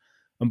team.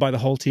 And by the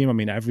whole team, I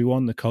mean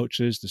everyone, the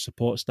coaches, the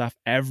support staff,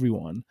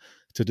 everyone,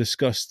 to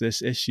discuss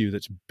this issue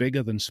that's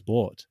bigger than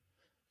sport.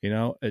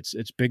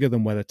 It's bigger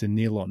than whether to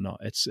kneel or not.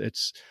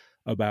 It's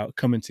about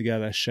coming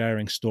together,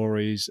 sharing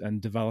stories,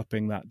 and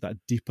developing that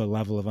deeper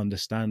level of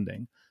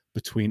understanding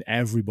between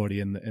everybody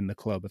in the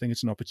club. I think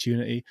it's an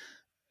opportunity.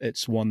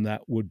 It's one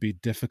that would be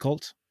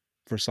difficult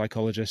for a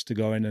psychologist to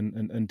go in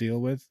and deal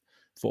with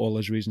for all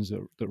those reasons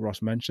that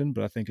Ross mentioned.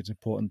 But I think it's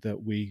important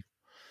that we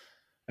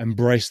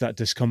embrace that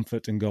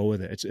discomfort and go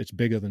with it. It's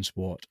bigger than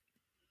sport.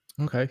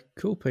 Okay,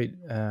 cool, Pete.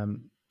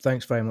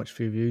 Thanks very much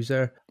for your views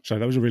there. Sorry,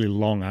 that was a really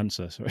long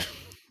answer. Sorry.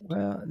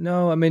 Well,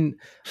 no, I mean,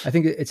 I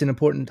think it's an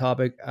important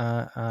topic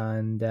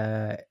and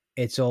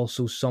it's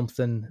also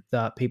something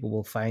that people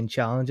will find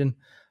challenging.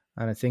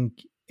 And I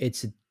think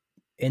it's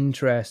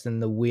interesting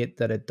the weight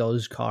that it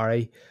does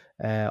carry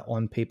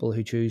on people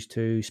who choose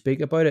to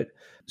speak about it.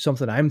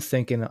 Something I'm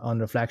thinking on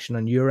reflection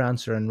on your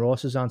answer and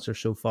Ross's answer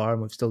so far,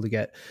 and we've still to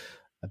get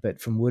a bit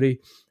from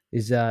Woody,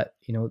 is that,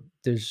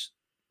 there's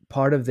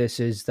part of this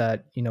is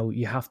that,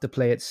 you have to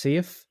play it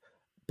safe,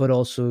 but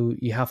also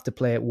you have to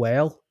play it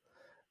well.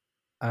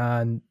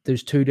 And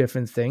there's two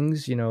different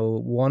things,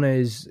 one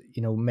is,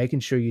 making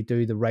sure you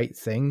do the right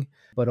thing,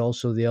 but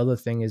also the other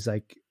thing is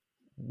like,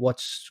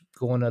 what's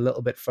going a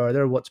little bit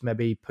further, what's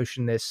maybe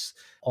pushing this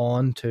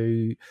on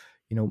to,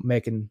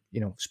 making,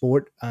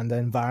 sport and the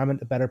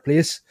environment a better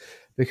place,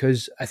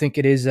 because I think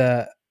it is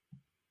a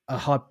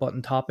hot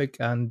button topic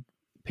and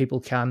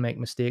people can make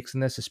mistakes in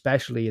this,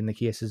 especially in the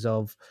cases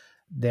of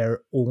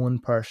their own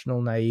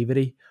personal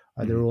naivety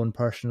or their own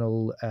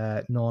personal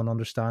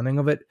non-understanding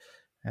of it.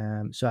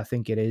 So I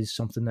think it is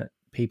something that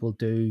people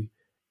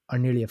are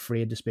nearly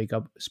afraid to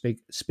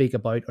speak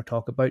about or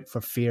talk about for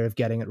fear of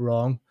getting it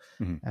wrong.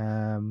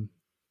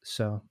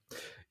 So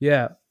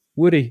yeah,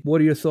 Woody,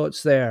 what are your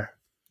thoughts there?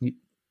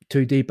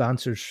 Two deep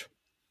answers.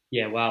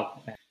 Yeah,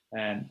 wow.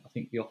 I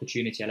think the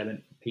opportunity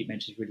element Pete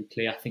mentioned is really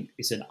clear. I think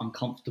it's an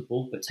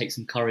uncomfortable, but takes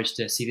some courage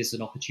to see this as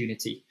an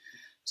opportunity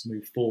to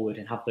move forward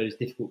and have those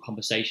difficult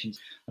conversations.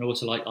 And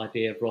also like the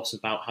idea of Ross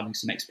about having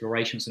some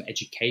exploration, some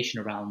education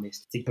around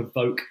this to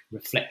provoke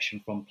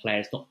reflection from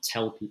players, not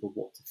tell people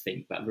what to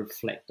think, but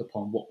reflect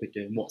upon what we're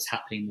doing, what's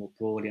happening more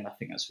broadly. And I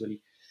think that's really,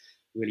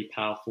 really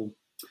powerful.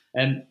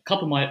 A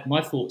couple of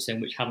my thoughts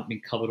then, which haven't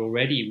been covered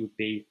already, would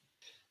be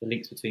the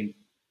links between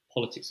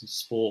politics and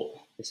sport.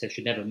 They say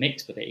should never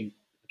mix, but they're, I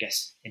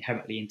guess,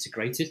 inherently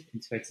integrated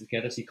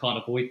together. So you can't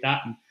avoid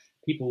that. And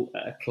people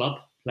at a club,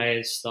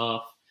 players,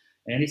 staff,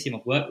 and any team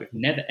I've worked with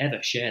never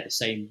ever share the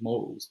same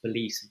morals,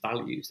 beliefs,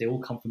 values. They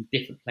all come from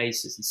different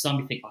places. And some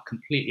you think are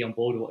completely on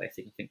board with what they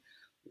think. I think,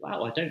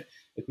 wow, I don't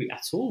agree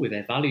at all with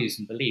their values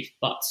and beliefs,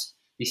 but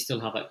they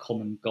still have that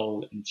common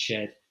goal and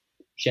shared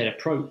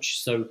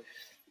approach. So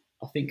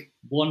I think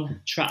one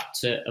trap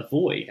to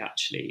avoid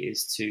actually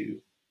is to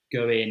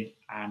go in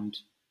and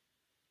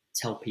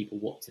tell people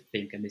what to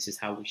think and this is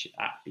how we should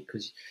act,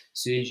 because as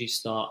soon as you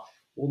start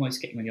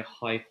almost getting on your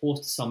high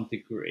horse to some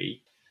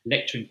degree,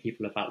 lecturing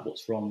people about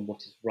what's wrong and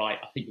what is right,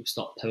 I think you'll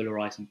start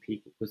polarizing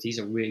people, because these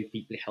are really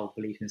deeply held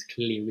beliefs and there's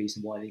clearly a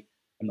reason why they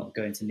are not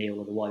going to kneel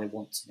or why they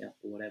want to kneel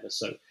or whatever.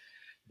 So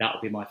that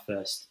would be my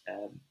first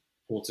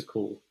port of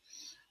call.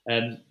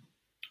 I'd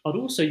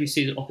also you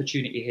see the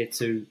opportunity here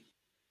to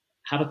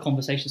have a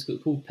conversation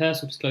called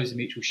personal disclosure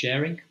mutual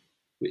sharing,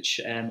 which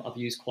I've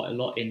used quite a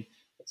lot in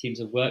the teams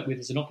I've worked with.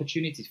 As an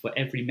opportunity for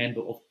every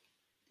member of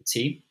the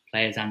team,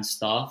 players and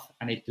staff,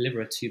 and they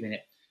deliver a 2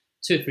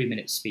 or 3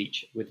 minute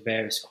speech with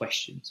various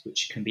questions,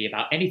 which can be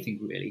about anything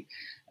really.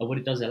 And what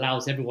it does, it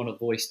allows everyone a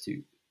voice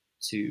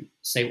to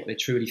say what they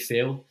truly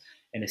feel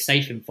in a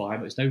safe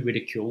environment. There's no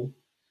ridicule.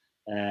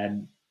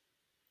 And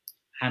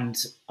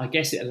I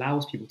guess it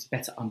allows people to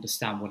better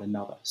understand one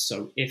another.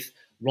 So if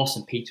Ross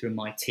and Peter are in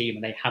my team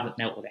and they haven't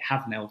knelt or they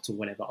have knelt or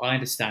whatever, I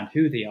understand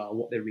who they are,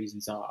 what their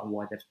reasons are and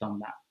why they've done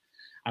that,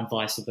 and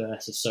vice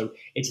versa. So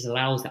it just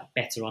allows that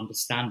better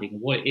understanding.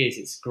 And what it is,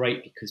 it's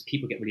great because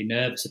people get really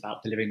nervous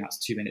about delivering that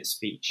 2 minute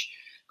speech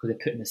because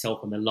they're putting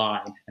themselves on the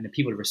line, and then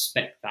people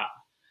respect that.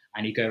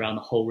 And you go around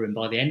the whole room.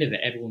 By the end of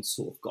it, everyone's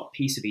sort of got a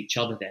piece of each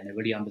other there and they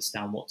really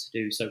understand what to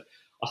do. So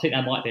I think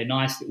that might be a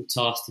nice little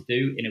task to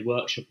do in a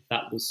workshop if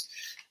that was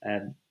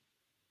on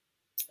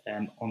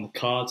the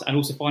cards. And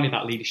also finally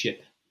about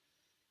leadership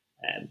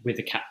with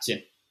the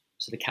captain.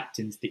 So the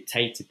captain's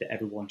dictated that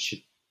everyone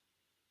should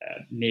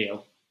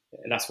kneel.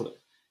 That's what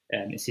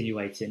it's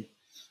insinuating.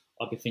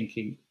 I'd be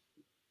thinking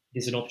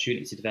there's an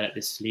opportunity to develop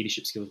this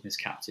leadership skills in this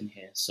captain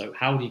here. So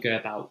how do you go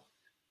about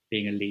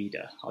being a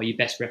leader? Are you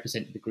best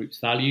representing the group's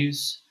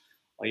values?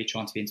 Are you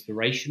trying to be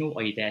inspirational?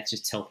 Are you there to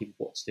just tell people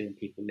what to do and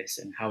people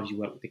listen? How do you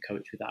work with the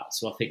coach with that?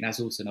 So I think that's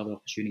also another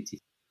opportunity.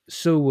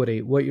 So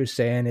Woody, what you're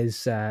saying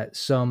is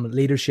some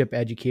leadership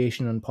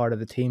education on part of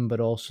the team, but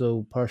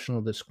also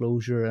personal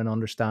disclosure and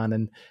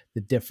understanding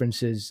the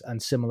differences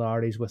and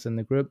similarities within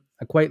the group.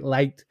 I quite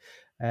liked,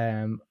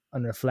 on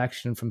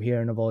reflection from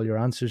hearing of all your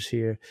answers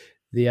here,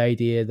 the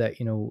idea that,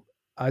 you know,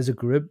 as a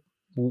group,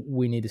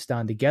 we need to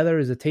stand together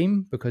as a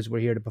team because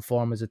we're here to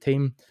perform as a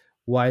team,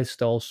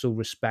 whilst also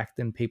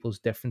respecting people's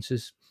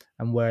differences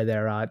and where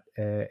they're at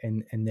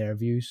in their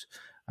views.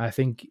 I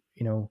think,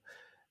 you know,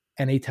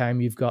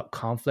 anytime you've got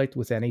conflict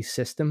with any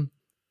system,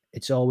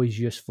 it's always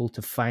useful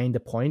to find a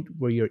point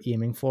where you're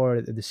aiming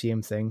for the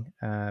same thing,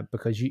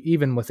 because you,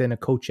 even within a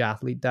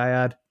coach-athlete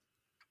dyad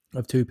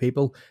of two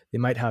people, they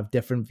might have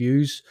different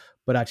views,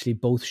 but actually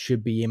both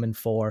should be aiming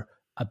for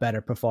a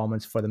better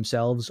performance for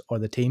themselves or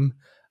the team,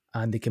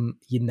 and they can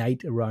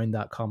unite around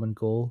that common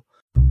goal.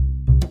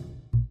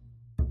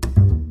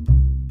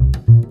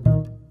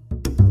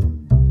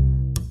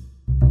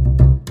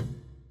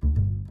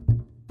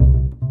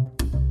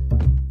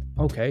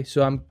 Okay,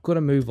 so I'm going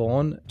to move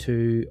on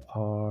to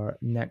our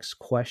next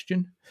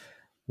question,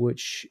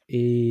 which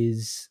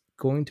is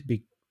going to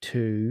be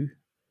to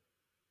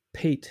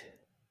Pete.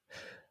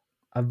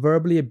 A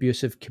verbally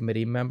abusive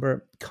committee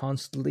member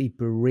constantly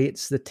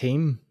berates the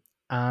team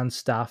and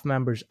staff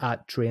members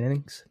at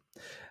trainings,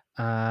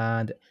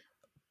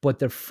 but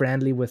they're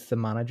friendly with the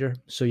manager.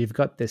 So you've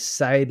got this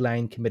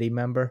sideline committee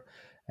member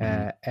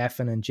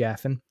effing and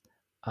jeffing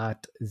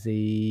at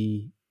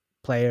the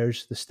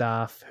players, the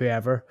staff,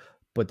 whoever,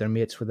 but they're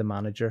mates with the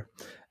manager.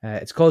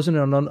 It's causing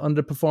an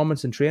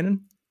underperformance in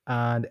training,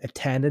 and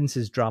attendance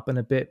is dropping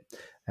a bit,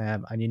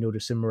 and you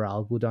notice the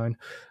morale go down.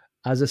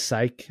 As a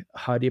psych,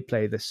 how do you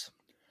play this?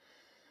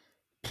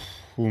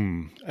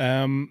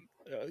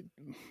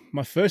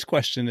 My first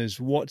question is,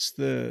 what's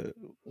the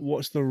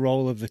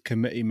role of the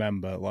committee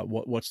member? Like,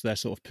 what's their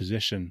sort of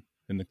position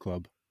in the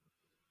club?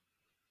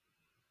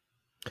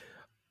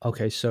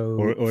 Okay, so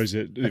or is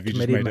it, have you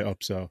just made it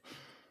up so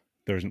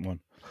there isn't one?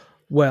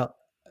 Well,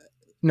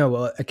 no,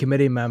 a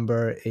committee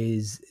member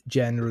is,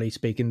 generally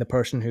speaking, the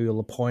person who will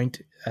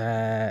appoint,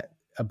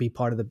 be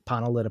part of the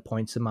panel that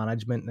appoints the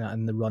management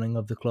and the running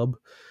of the club.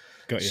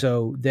 Got you.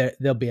 So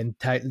they'll be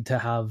entitled to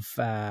have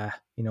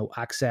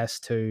access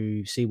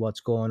to see what's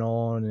going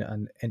on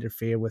and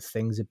interfere with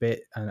things a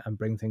bit and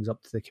bring things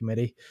up to the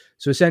committee.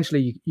 So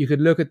essentially, you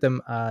could look at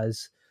them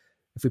as,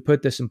 if we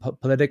put this in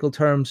political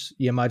terms,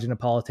 you imagine a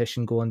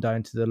politician going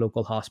down to the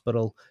local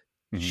hospital,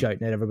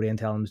 shouting at everybody and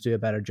telling them to do a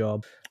better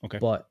job. Okay.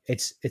 But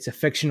it's a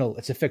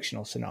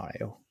fictional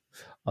scenario.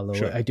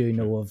 Although I do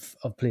know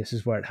of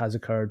places where it has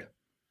occurred.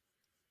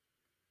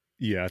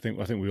 Yeah, I think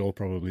we all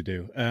probably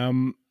do.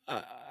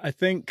 I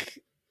think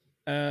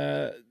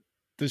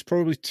there's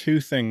probably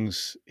two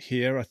things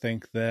here. I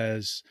think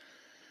there's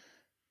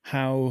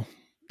how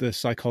the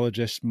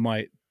psychologist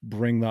might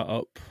bring that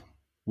up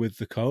with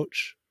the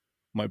coach,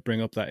 might bring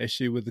up that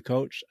issue with the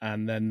coach,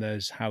 and then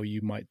there's how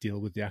you might deal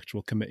with the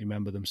actual committee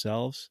member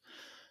themselves.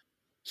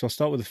 So I'll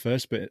start with the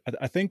first bit.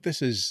 I think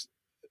this is,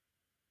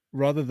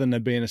 rather than there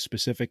being a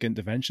specific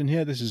intervention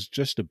here, this is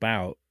just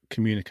about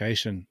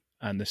communication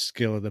and the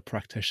skill of the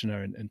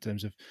practitioner in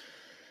terms of,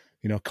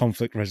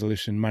 conflict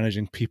resolution,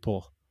 managing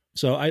people.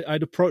 So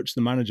I'd approach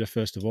the manager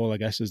first of all, I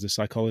guess, as the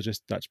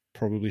psychologist. That's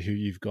probably who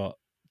you've got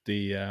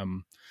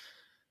the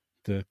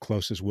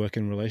closest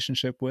working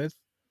relationship with.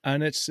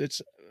 And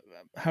it's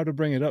how to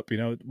bring it up,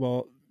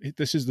 well,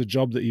 this is the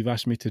job that you've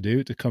asked me to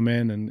do, to come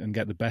in and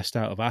get the best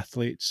out of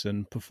athletes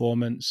and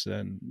performance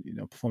and,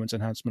 performance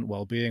enhancement,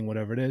 well-being,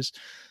 whatever it is.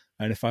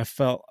 And if I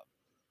feel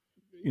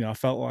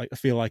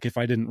like if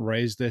I didn't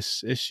raise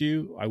this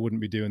issue, I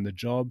wouldn't be doing the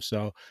job.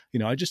 So,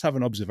 I just have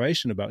an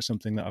observation about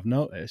something that I've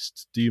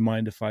noticed. Do you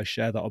mind if I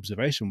share that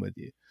observation with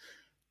you?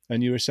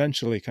 And you're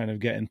essentially kind of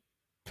getting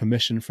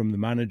permission from the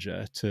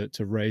manager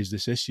to raise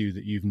this issue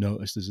that you've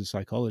noticed as a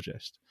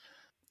psychologist.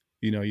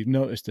 You've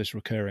noticed this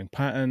recurring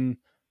pattern.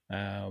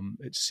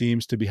 It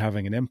seems to be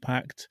having an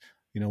impact.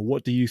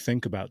 What do you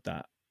think about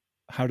that?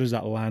 How does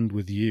that land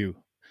with you?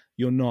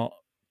 You're not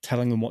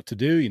telling them what to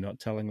do. You're not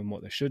telling them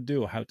what they should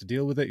do or how to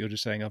deal with it. You're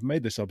just saying, I've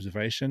made this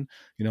observation.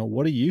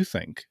 What do you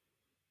think?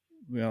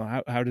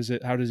 How does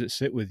it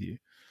sit with you?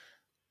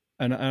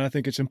 And I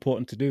think it's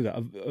important to do that.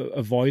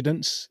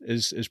 Avoidance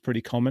is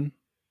pretty common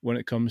when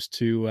it comes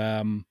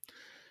to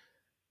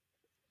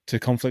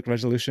conflict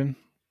resolution.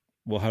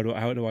 Well, how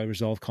do I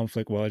resolve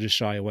conflict? Well, I just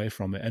shy away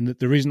from it. And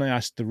the reason I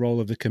asked the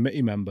role of the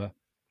committee member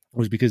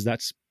was because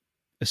that's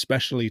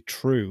especially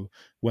true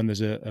when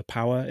there's a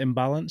power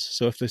imbalance.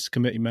 So if this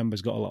committee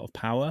member's got a lot of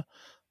power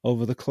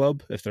over the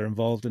club, if they're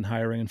involved in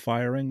hiring and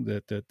firing,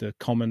 the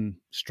common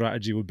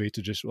strategy would be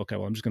to just, okay,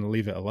 well, I'm just going to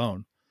leave it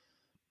alone.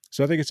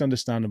 So I think it's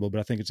understandable, but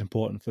I think it's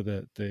important for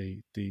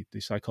the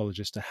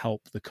psychologist to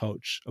help the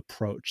coach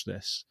approach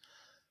this.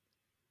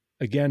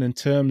 Again, in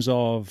terms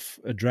of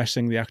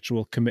addressing the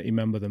actual committee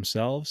member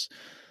themselves,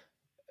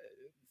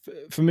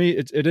 for me,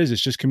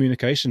 it's just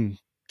communication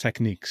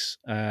techniques.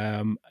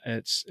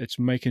 It's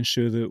making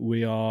sure that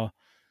we are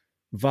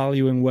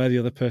valuing where the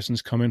other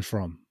person's coming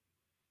from,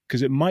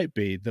 because it might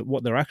be that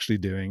what they're actually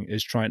doing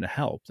is trying to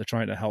help. They're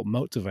trying to help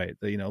motivate.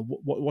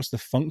 What's the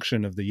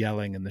function of the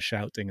yelling and the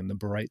shouting and the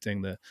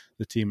berating the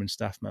team and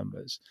staff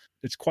members?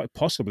 It's quite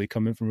possibly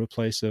coming from a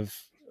place of,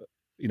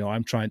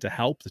 I'm trying to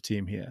help the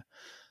team here.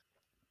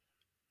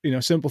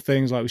 Simple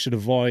things like we should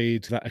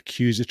avoid that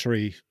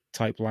accusatory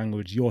type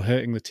language. You're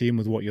hurting the team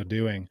with what you're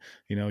doing.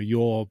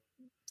 You're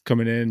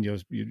coming in, you're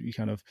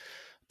kind of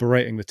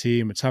berating the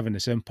team. It's having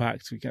this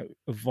impact. We can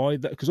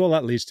avoid that, because all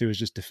that leads to is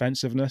just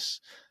defensiveness.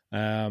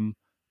 And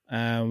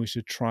we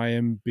should try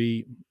and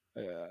be,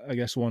 I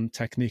guess one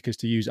technique is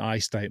to use I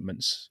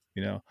statements.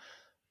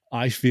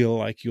 I feel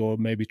like you're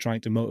maybe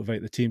trying to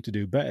motivate the team to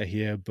do better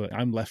here, but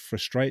I'm left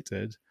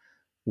frustrated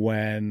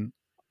when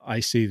I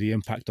see the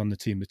impact on the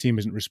team. The team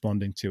isn't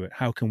responding to it.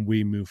 How can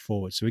we move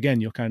forward? So again,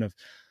 you're kind of,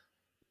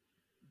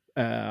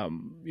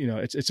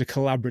 it's a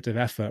collaborative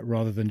effort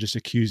rather than just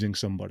accusing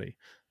somebody.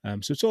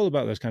 So it's all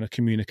about those kind of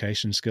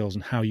communication skills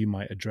and how you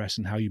might address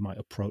and how you might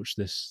approach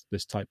this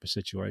type of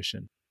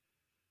situation.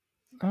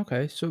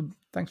 Okay, so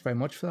thanks very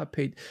much for that,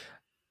 Pete.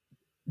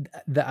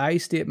 The I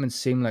statements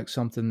seem like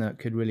something that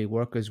could really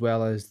work, as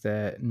well as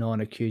the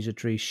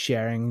non-accusatory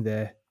sharing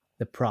the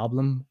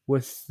problem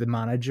with the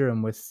manager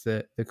and with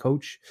the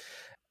coach.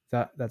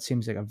 That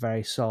seems like a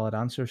very solid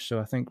answer. So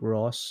I think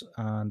Ross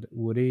and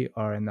Woody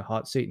are in the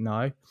hot seat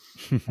now.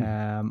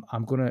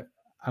 I'm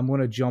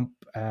gonna jump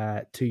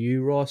to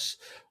you, Ross.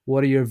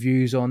 What are your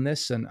views on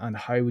this, and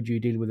how would you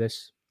deal with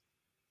this?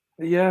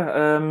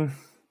 Yeah,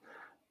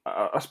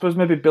 I suppose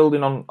maybe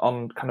building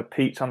on kind of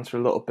Pete's answer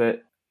a little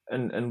bit,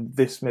 and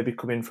this maybe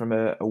coming from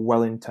a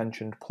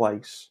well-intentioned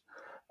place,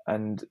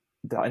 and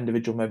that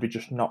individual maybe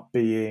just not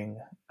being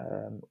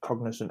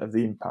cognizant of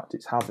the impact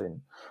it's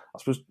having. I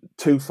suppose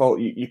twofold.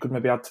 You could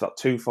maybe add to that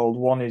twofold.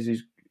 One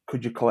is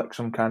could you collect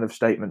some kind of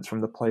statements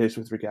from the players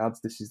with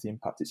regards this is the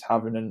impact it's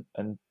having,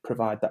 and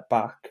provide that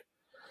back.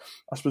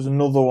 I suppose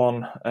another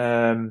one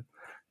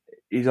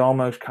is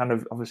almost kind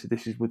of, obviously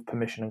this is with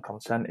permission and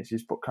consent,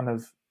 but kind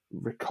of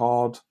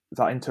record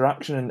that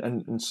interaction,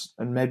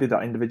 and maybe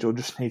that individual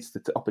just needs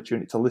the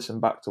opportunity to listen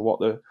back to what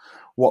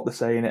they're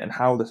saying it and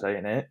how they're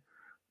saying it,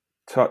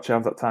 to actually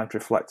have that time to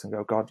reflect and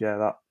go, God,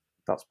 yeah,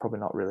 that's probably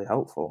not really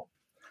helpful.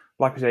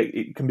 Like I say,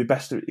 it can be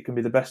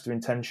the best of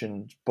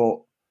intentions,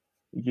 but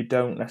you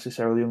don't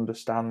necessarily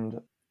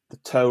understand the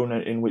tone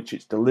in which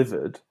it's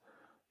delivered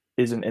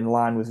isn't in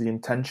line with the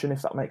intention,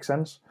 if that makes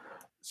sense.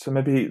 So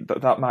maybe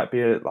that might be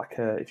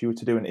if you were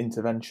to do an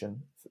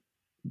intervention,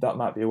 that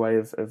might be a way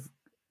of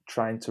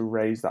trying to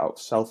raise that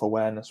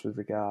self-awareness with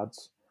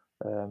regards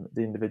the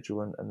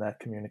individual and their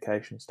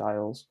communication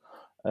styles.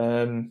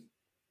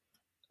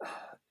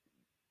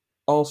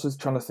 Also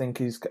trying to think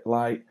is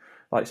like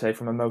say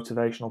from a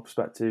motivational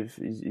perspective,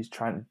 he's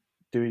trying to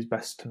do his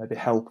best to maybe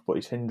help, but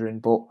he's hindering.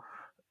 But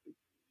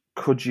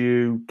could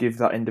you give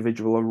that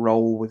individual a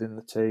role within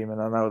the team?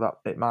 And I know that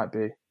it might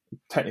be,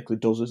 technically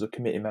does as a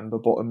committee member,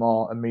 but a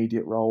more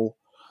immediate role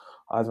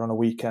either on a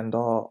weekend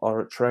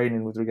or at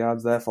training with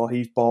regards. Therefore,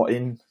 he's bought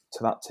in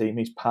to that team.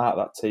 He's part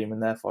of that team,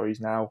 and therefore he's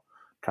now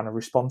kind of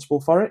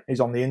responsible for it. He's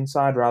on the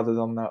inside rather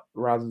than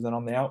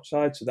on the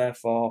outside. So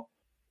therefore,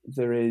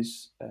 there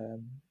is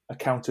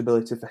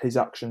accountability for his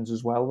actions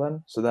as well.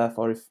 Then, so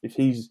therefore, if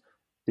he's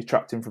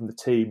detracting from the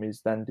team,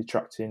 he's then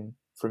detracting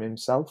from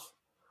himself.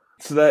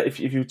 So that if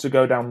you were to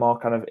go down more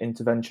kind of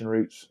intervention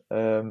routes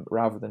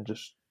rather than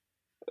just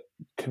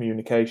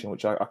communication,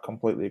 which I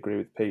completely agree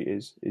with Pete,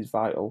 is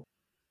vital.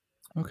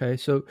 Okay,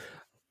 so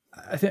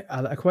I think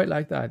I quite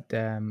like that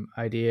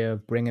idea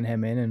of bringing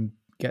him in and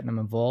getting him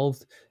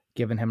involved,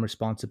 giving him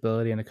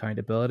responsibility and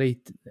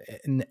accountability,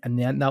 and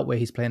then that way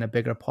he's playing a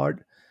bigger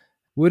part.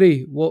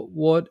 Woody,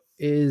 what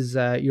is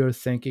your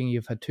thinking?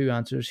 You've had two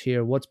answers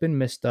here. What's been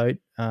missed out,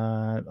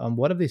 and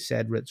what have they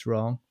said that's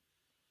wrong?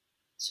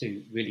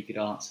 Two really good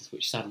answers,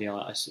 which sadly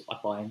I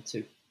buy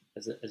into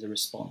as a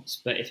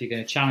response. But if you're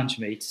going to challenge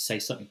me to say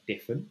something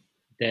different,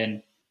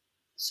 then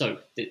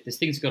there's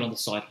things going on the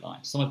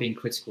sideline. Some are being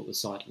critical of the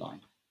sideline,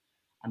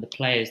 and the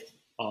players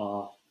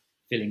are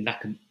feeling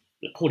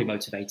poorly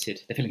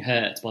motivated. They're feeling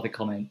hurt by the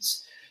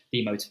comments,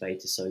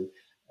 demotivated. So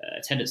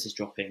attendance is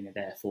dropping, and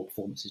therefore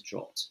performance has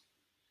dropped.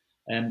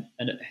 And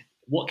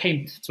what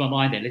came to my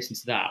mind then, listening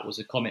to that, was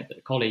a comment that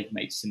a colleague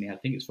made to me. I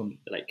think it's from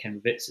the late Ken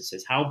Ravitza.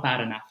 Says, "How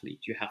bad an athlete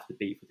do you have to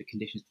be for the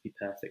conditions to be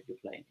perfect you're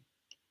playing?"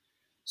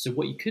 So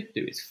what you could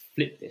do is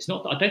flip this.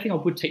 Not that I don't think I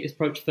would take this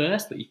approach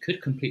first, but you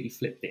could completely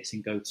flip this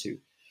and go to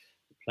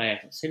the player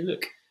and say,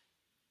 "Look,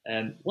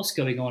 what's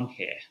going on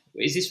here?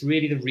 Is this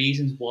really the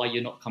reasons why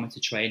you're not coming to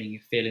training?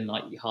 You're feeling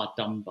like you're hard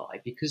done by?"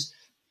 Because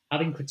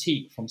having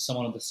critique from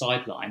someone on the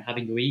sideline,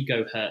 having your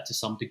ego hurt to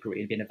some degree,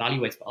 and being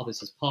evaluated by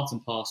others as part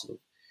and parcel of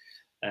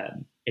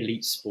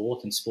elite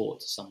sport and sport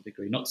to some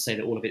degree. Not to say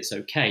that all of it's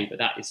okay, but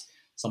that is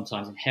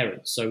sometimes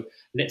inherent. So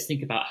let's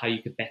think about how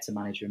you could better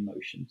manage your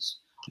emotions.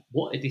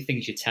 What are the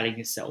things you're telling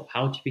yourself?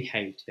 How do you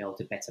behave to be able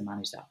to better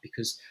manage that?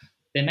 Because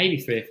there may be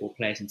 3 or 4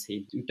 players in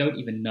teams who don't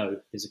even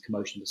know there's a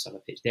commotion on the side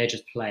of the pitch. They're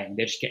just playing.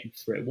 They're just getting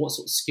through it. What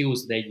sort of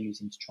skills are they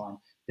using to try and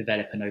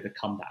develop and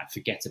overcome that and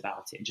forget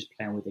about it and just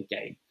play on with the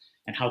game?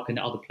 And how can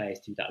the other players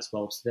do that as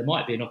well? So there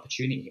might be an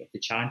opportunity here to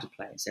challenge a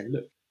player and say,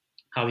 look,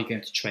 how are you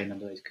going to train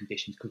under those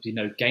conditions? Because we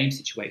know game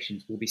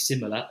situations will be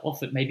similar,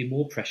 often maybe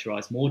more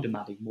pressurised, more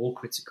demanding, more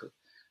critical.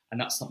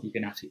 And that's something you're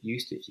going to have to get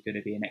used to if you're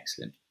going to be an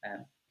excellent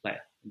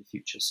player in the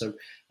future. So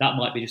that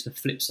might be just a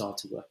flip side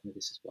to working with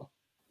this as well.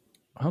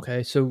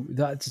 Okay, so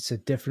that's a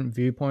different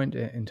viewpoint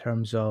in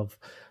terms of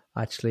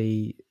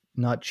actually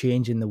not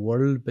changing the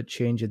world, but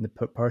changing the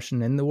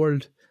person in the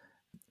world.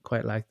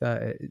 Quite like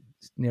that. It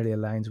nearly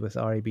aligns with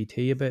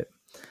REBT a bit,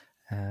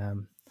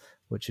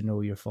 which I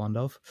know you're fond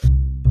of.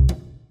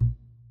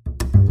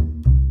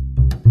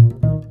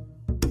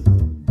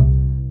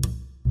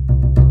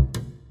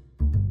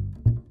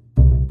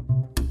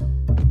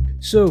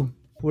 So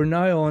we're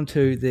now on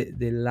to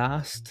the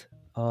last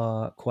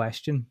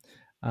question.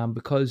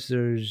 Because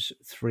there's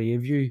 3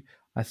 of you,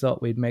 I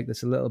thought we'd make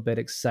this a little bit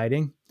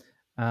exciting,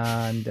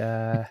 and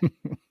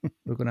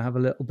we're going to have a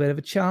little bit of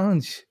a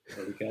challenge.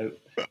 There we go.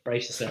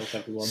 Brace yourself,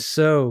 everyone.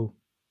 So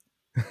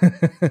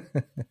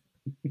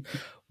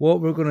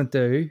what we're going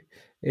to do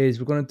is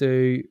we're going to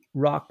do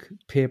rock,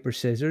 paper,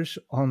 scissors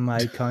on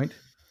my count.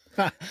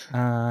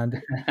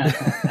 And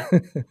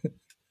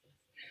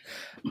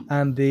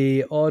and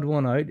the odd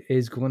one out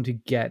is going to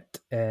get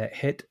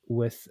hit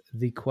with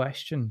the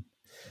question.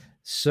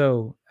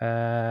 So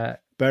bear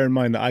in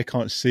mind that I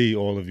can't see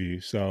all of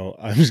you, so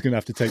I'm just going to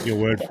have to take your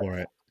word for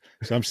it.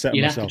 So I'm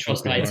setting myself up. You have to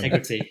trust that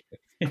integrity.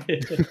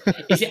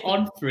 Is it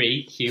on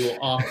 3, Hugh, or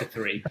after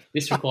 3?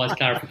 This requires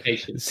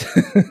clarification.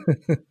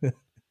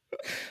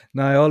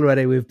 Now,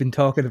 already we've been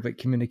talking about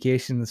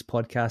communication in this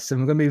podcast, so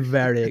I'm going to be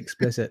very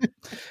explicit.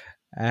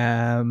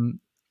 On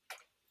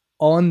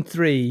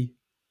 3,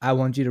 I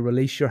want you to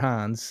release your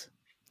hands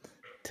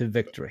to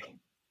victory.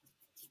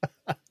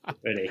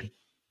 Ready?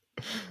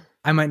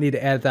 I might need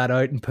to edit that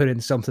out and put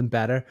in something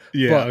better.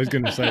 Yeah, I was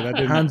going to say that.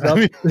 Hands up.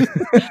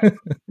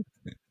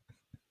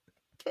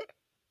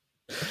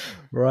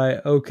 Right,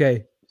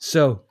 okay.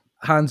 So,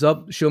 hands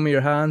up. Show me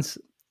your hands.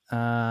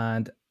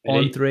 And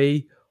ready? On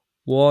 3.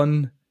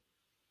 1,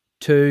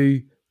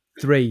 2,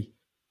 3.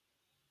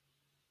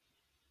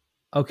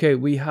 Okay,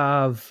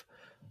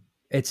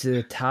 it's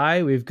a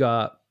tie. We've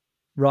got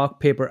rock,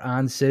 paper,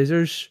 and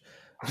scissors.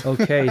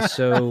 Okay,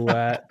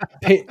 so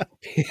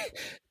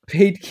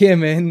Pete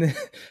came in.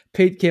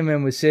 Pete came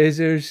in with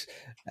scissors.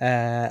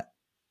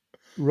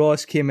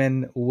 Ross came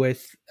in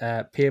with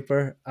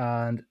paper,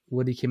 and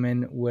Woody came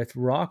in with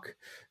rock.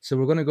 So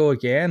we're going to go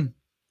again.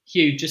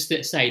 Hugh, just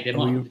to say, there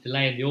might be a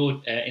delay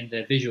in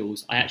the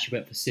visuals. I actually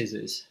went for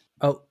scissors.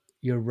 Oh,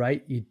 you're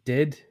right. You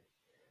did.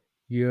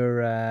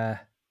 You're.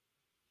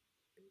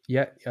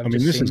 Yeah. I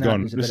mean, this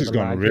has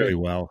gone really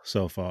well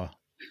so far.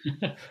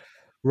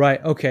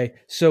 Right. Okay.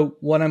 So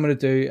what I'm going to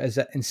do is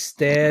that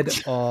instead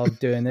of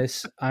doing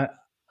this,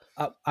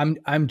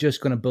 I'm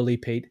just going to bully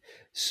Pete.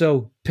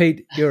 So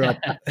Pete, you're up.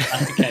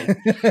 Okay.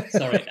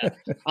 Sorry,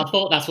 I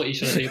thought that's what you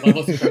should do, but I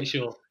wasn't very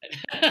sure.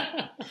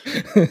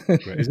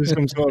 Is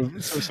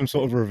this some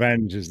sort of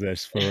revenge? Is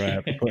this for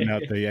putting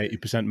out the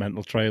 80%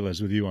 mental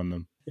trailers with you on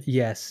them?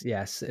 Yes,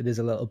 it is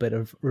a little bit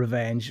of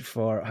revenge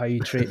for how you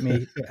treat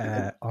me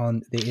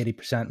on the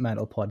 80%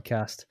 mental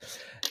podcast.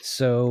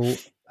 So,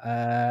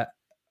 are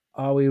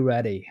we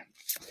ready?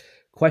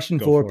 Question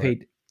 4,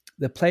 Pete.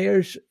 The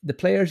players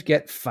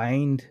get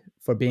fined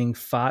for being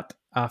fat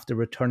after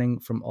returning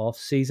from off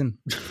season.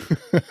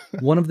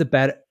 One of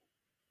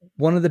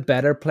the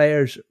better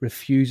players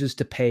refuses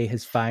to pay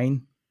his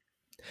fine.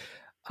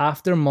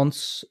 After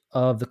months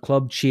of the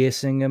club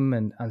chasing him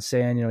and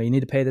saying, you need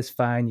to pay this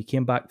fine, you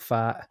came back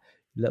fat,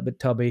 a little bit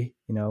tubby,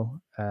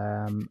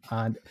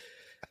 and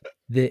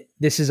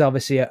this is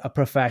obviously a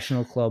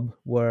professional club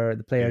where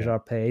the players are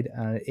paid,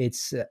 and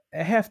it's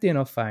a hefty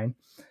enough fine.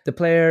 The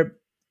player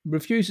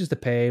refuses to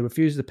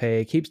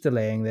pay, keeps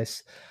delaying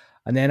this,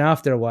 and then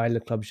after a while, the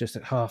club's just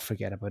like, oh,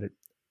 forget about it.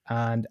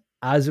 And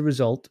as a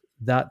result,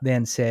 that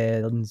then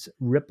sends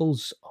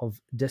ripples of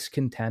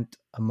discontent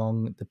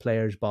among the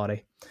player's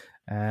body.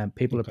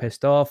 People are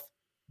pissed off.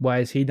 Why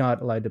is he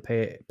not allowed to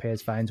pay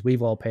his fines?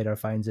 We've all paid our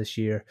fines this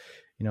year.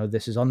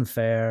 This is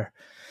unfair.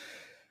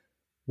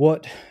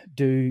 What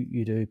do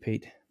you do,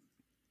 Pete?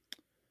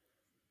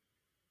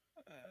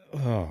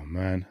 Oh,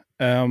 man.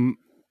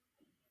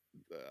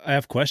 I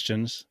have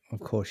questions. Of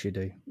course you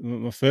do.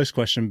 My first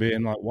question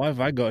being like, why have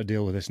I got to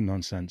deal with this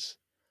nonsense?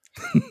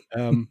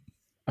 I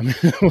mean,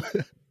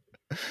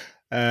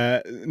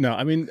 no,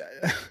 I mean,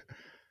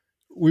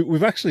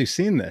 we've actually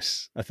seen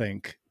this, I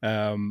think,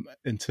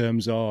 in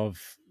terms of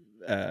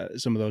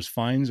some of those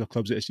fines or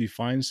clubs that issue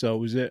fines. So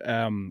was it,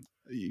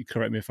 you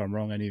correct me if I'm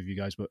wrong, any of you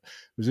guys, but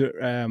was it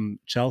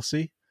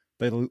Chelsea?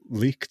 They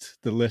leaked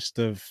the list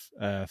of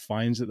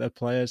fines that their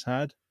players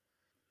had.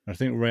 I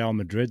think Real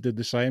Madrid did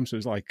the same. So it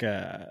was like,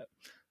 I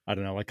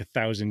don't know, like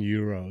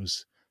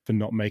 €1,000 for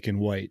not making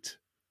weight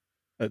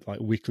at like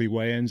weekly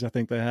weigh-ins, I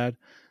think they had.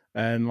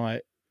 And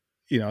like,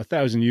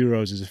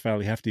 €1,000 is a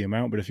fairly hefty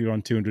amount, but if you're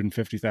on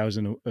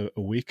 250,000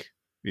 a week,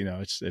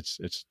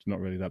 it's not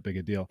really that big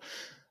a deal.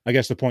 I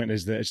guess the point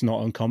is that it's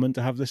not uncommon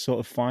to have this sort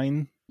of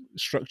fine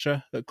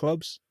structure at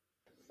clubs.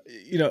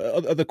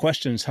 Other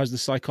questions: has the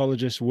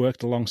psychologist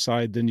worked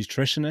alongside the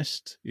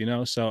nutritionist?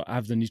 So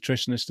have the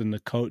nutritionist and the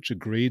coach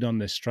agreed on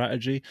this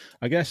strategy?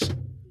 I guess.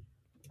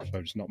 Sorry,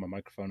 I just knocked my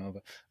microphone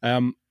over.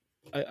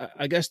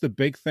 I guess the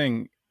big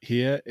thing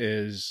here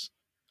is,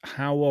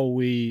 how are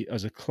we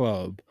as a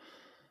club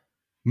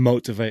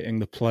motivating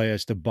the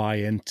players to buy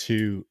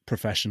into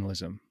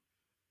professionalism?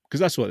 Because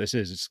that's what this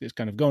is. It's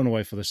kind of going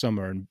away for the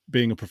summer and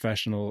being a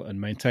professional and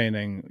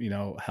maintaining,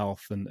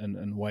 health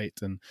and weight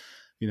and,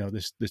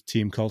 this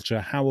team culture.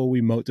 How are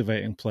we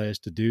motivating players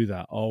to do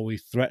that? Are we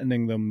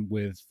threatening them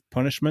with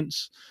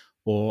punishments,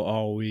 or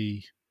are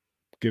we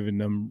giving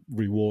them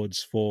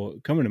rewards for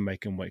coming and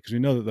making weight? Because we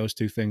know that those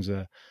two things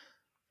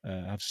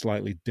have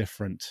slightly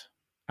different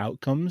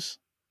outcomes.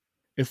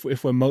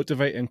 If we're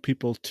motivating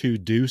people to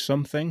do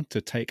something,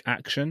 to take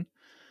action,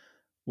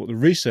 what the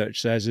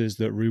research says is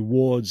that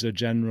rewards are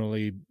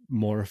generally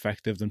more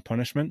effective than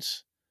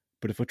punishments.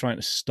 But if we're trying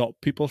to stop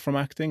people from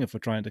acting, if we're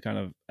trying to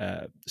kind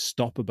of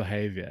stop a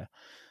behavior,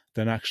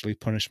 then actually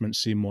punishments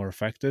seem more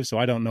effective. So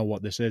I don't know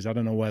what this is. I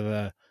don't know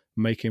whether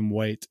making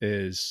weight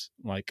is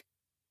like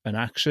an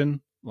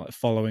action, like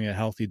following a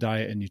healthy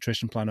diet and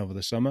nutrition plan over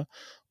the summer,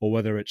 or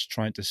whether it's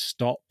trying to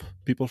stop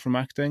people from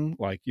acting,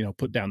 like,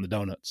 put down the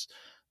donuts.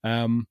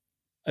 Can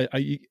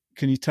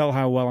you tell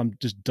how well I'm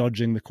just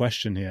dodging the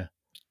question here?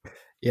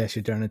 Yes,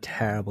 you're doing a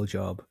terrible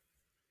job.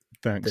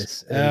 Thanks.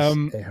 This is a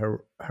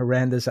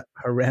horrendous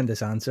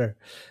answer.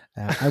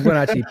 I'm going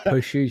to actually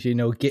push you,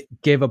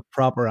 give a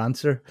proper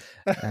answer,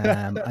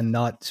 and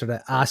not sort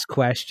of ask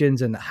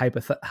questions and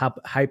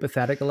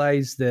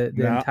hypotheticalize the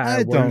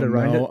entire world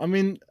around it. I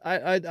mean,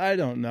 I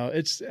don't know.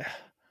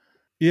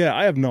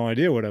 I have no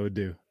idea what I would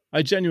do.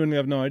 I genuinely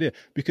have no idea,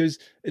 because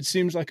it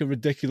seems like a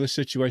ridiculous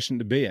situation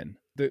to be in.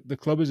 The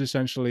club has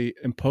essentially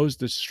imposed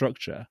this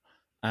structure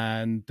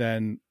and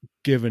then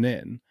given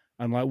in.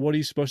 And like, what are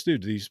you supposed to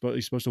do? Are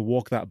you supposed to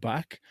walk that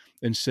back,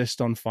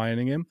 insist on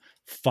fining him,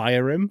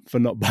 fire him for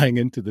not buying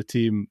into the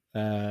team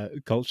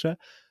culture?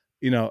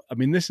 I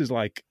mean, this is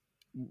like,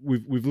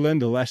 we've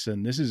learned a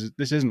lesson. This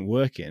isn't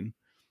working.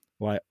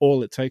 Like,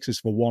 all it takes is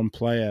for one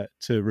player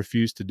to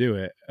refuse to do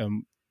it.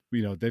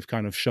 they've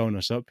kind of shown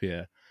us up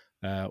here.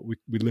 We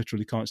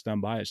literally can't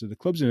stand by it. So the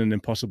club's in an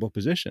impossible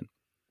position.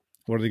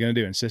 What are they going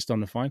to do? Insist on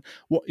the fine?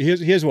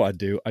 Here's what I'd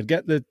do. I'd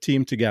get the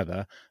team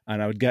together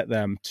and I would get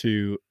them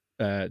to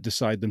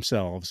decide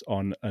themselves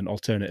on an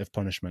alternative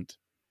punishment.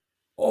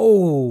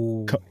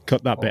 Oh,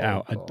 cut that bit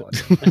out.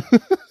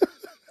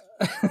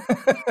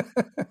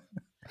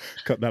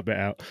 Cut that bit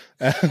out.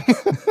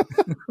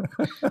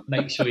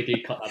 Make sure you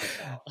do cut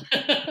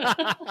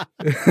that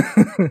bit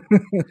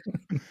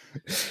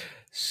out.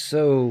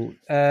 So,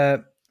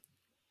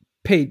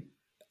 Pete,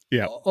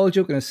 yeah. All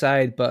joking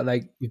aside, but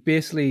like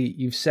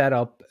you've set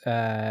up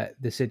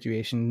the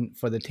situation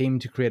for the team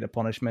to create a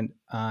punishment,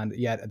 and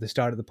yet at the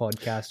start of the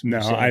podcast,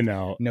 I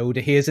know no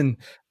to hazing.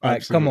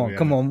 Come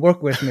on,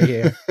 work with me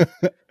here.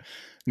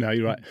 No,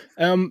 you're right.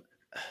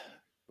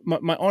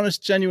 My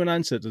honest, genuine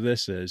answer to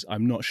this is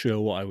I'm not sure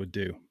what I would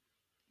do,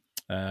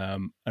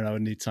 and I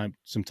would need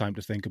some time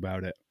to think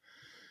about it.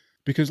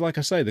 Because, like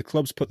I say, the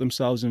clubs put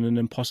themselves in an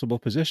impossible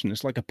position.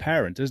 It's like a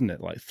parent, isn't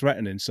it? Like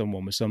threatening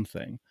someone with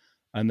something,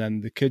 and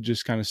then the kid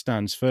just kind of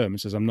stands firm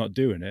and says, "I'm not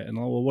doing it." And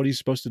well, what are you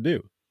supposed to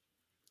do?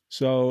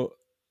 So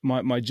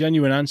my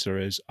genuine answer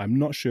is I'm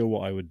not sure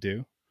what I would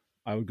do.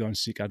 I would go and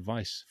seek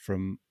advice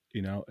from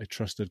a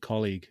trusted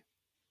colleague,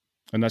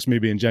 and that's me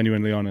being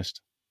genuinely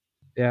honest.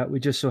 Yeah, we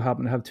just so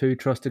happen to have two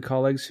trusted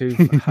colleagues who've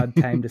had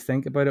time to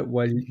think about it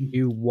while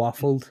you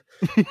waffled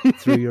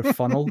through your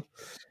funnel.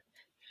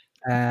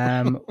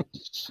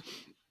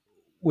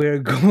 We're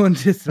going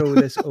to throw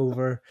this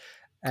over.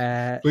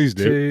 Please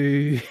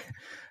do.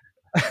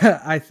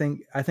 I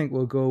think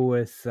we'll go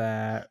with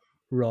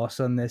Ross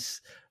on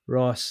this.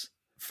 Ross,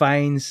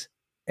 fines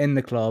in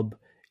the club,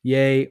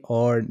 yay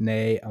or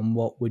nay, and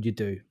what would you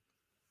do?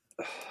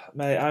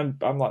 Mate,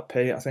 I'm like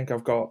Pete. I think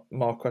I've got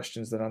more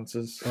questions than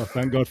answers. Oh,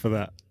 thank God for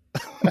that.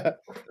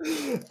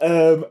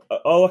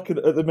 All I could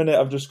at the minute,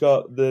 I've just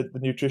got the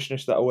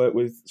nutritionist that I work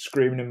with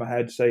screaming in my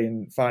head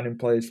saying finding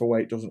players for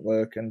weight doesn't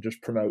work and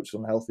just promotes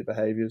unhealthy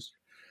behaviours.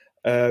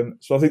 So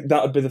I think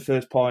that would be the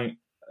first point.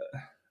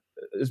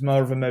 As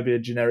more of maybe a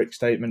generic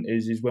statement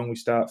is when we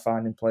start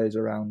finding players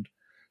around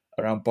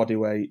body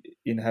weight,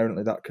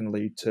 inherently that can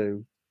lead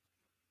to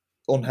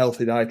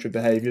unhealthy dietary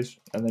behaviours,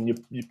 and then you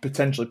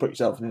potentially put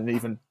yourself in an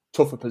even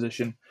tougher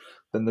position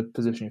than the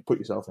position you put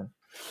yourself in.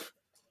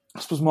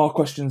 I suppose more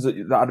questions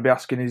that I'd be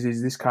asking is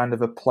this kind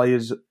of have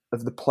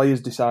the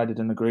players decided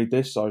and agreed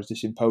this, or is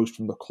this imposed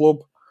from the club?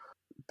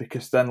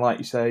 Because then, like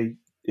you say,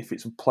 if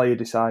it's a player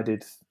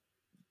decided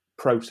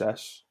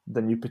process,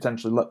 then you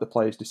potentially let the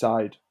players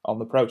decide on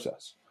the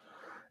process.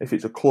 If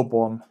it's a club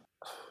one,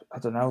 I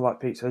don't know, like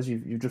Pete says,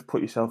 you've just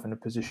put yourself in a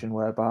position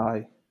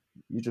whereby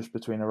you're just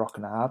between a rock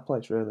and a hard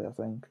place, really, I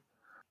think.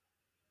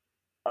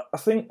 I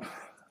think,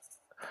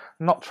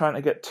 not trying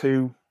to get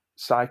too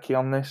psyche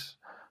on this,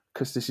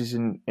 because this is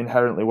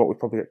inherently what we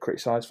probably get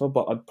criticised for,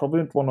 but I'd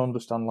probably want to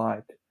understand,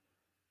 like,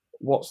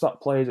 what's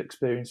that player's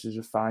experiences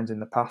of fines in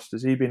the past?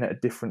 Has he been at a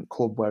different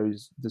club where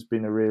there's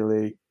been a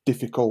really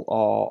difficult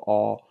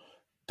or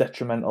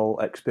detrimental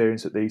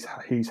experience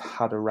that he's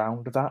had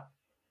around that?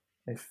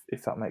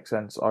 If that makes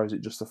sense, or is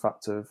it just the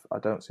fact of I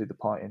don't see the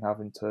point in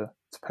having to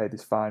pay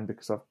this fine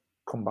because I've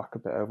come back a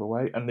bit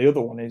overweight? And the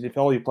other one is if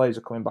all your players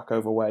are coming back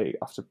overweight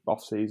after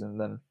off season,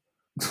 then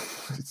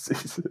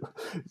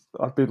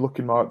I'd be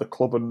looking more at the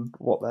club and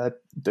what they're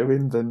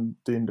doing than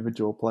the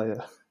individual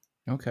player.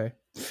 Okay,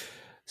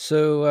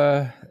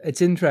 so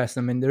it's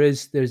interesting. I mean,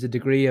 there's a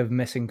degree of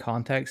missing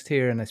context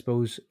here, and I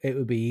suppose it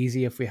would be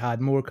easy if we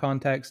had more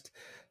context,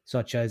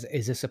 such as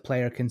is this a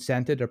player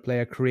consented or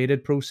player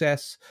created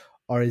process?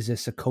 Or is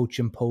this a coach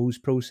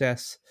imposed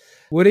process?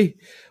 Woody,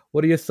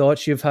 what are your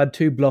thoughts? You've had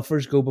two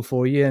bluffers go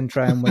before you and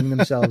try and wing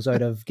themselves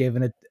out of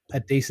giving it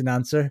a decent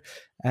answer.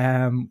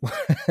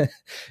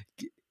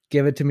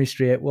 Give it to me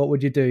straight. What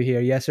would you do here?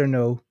 Yes or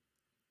no?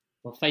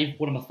 One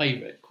of my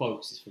favourite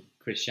quotes is from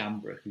Chris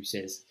Shambra, who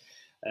says,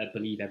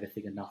 believe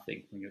everything and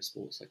nothing when you're a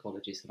sports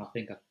psychologist. And I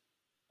think I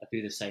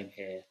do the same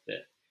here.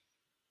 That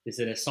there's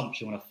an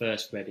assumption when I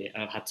first read it,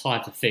 and I've had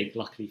time to think,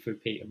 luckily through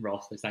Pete and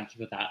Ross, so thank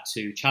you for that,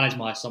 to challenge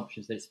my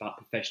assumptions that it's about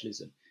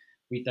professionalism.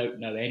 We don't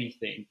know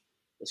anything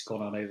that's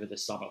gone on over the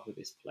summer with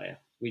this player.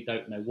 We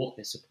don't know what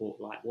their support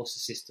like, what's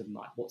the system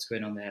like, what's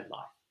going on in their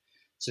life.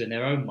 So in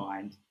their own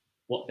mind,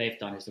 what they've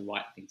done is the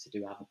right thing to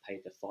do. I haven't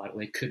paid the fine, or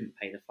they couldn't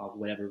pay the fine for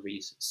whatever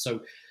reason.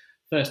 So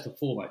first and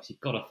foremost, you've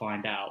got to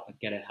find out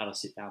and have a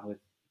sit down with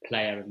the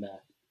player and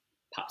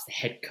perhaps the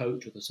head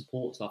coach or the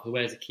support staff,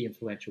 whoever's a key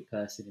influential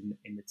person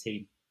in the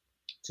team,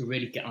 to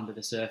really get under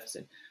the surface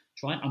and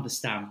try and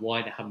understand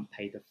why they haven't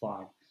paid the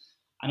fine.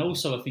 And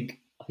also, I think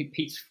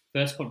Pete's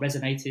first point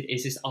resonated.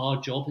 Is this our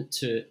job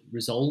to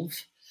resolve?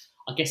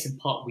 I guess in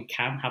part we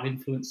can have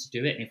influence to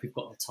do it, and if we've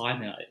got the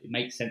time, it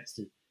makes sense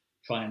to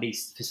try and at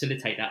least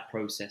facilitate that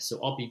process.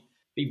 So I'll be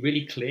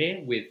really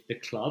clear with the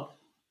club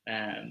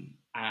and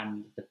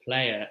the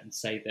player and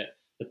say that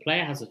the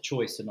player has a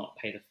choice to not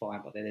pay the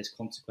fine, but there's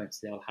consequences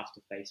they'll have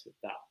to face with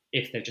that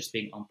if they're just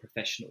being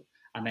unprofessional.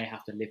 and they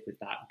have to live with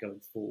that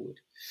going forward.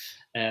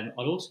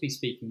 I'll also be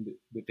speaking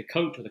with the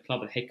coach or the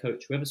club, or the head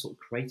coach, whoever sort of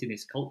created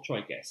this culture,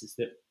 I guess, is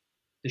that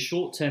the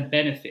short-term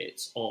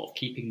benefits of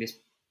keeping this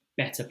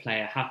better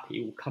player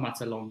happy will come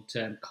at a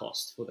long-term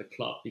cost for the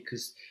club,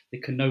 because they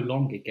can no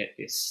longer get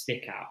this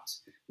stick out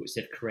which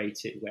they've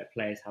created where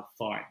players have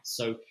fines.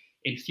 So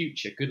in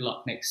future, good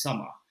luck next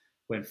summer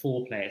when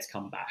 4 players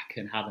come back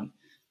and haven't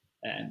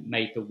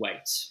made the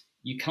weight.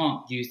 You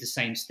can't use the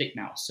same stick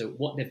now. So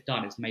what they've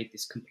done is made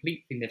this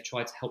complete thing they've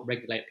tried to help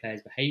regulate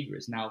players' behaviour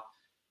is now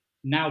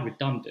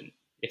redundant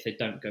if they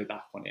don't go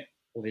back on it,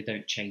 or they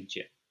don't change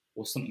it,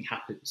 or something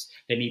happens.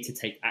 They need to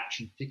take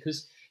action,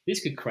 because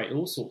this could create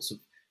all sorts of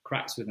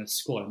cracks within the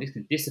squad, and this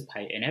can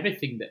dissipate, and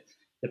everything that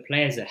the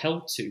players are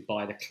held to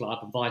by the club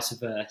and vice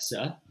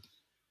versa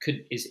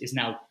is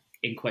now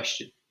in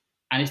question.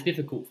 And it's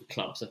difficult for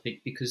clubs, I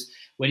think, because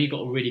when you've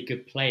got a really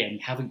good player and you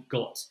haven't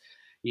got,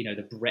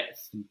 the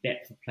breadth and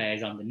depth of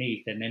players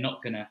underneath, then they're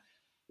not going to,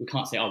 we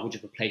can't say, we'll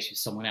just replace you with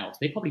someone else.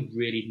 They probably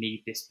really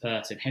need this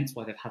person, hence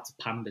why they've had to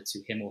pander to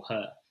him or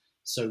her.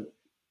 So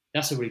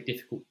that's a really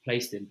difficult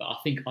place to them. But I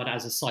think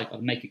as a side,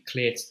 I'd make it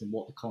clear to them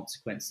what the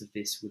consequence of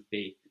this would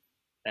be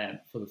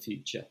for the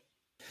future.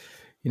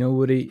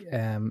 Woody,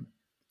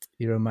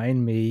 you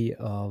remind me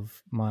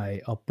of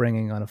my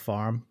upbringing on a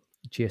farm,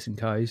 chasing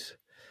cows,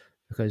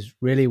 because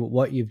really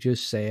what you've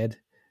just said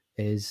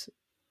is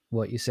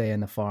what you say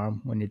on the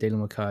farm when you're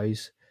dealing with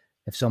cows.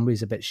 If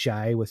somebody's a bit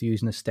shy with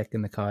using a stick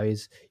in the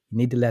cows, you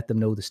need to let them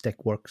know the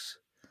stick works,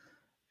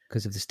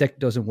 because if the stick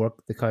doesn't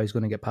work, the cow's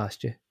going to get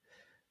past you.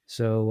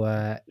 So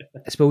I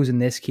suppose in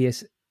this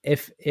case,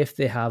 if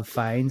they have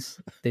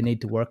fines, they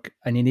need to work,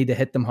 and you need to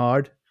hit them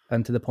hard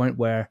and to the point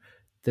where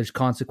there's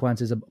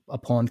consequences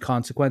upon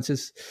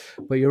consequences.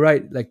 But you're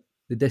right, like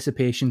the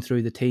dissipation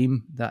through the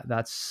team,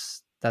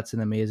 that's an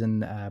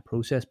amazing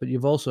process. But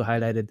you've also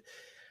highlighted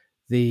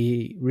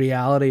the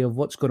reality of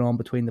what's going on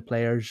between the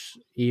players'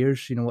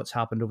 ears, what's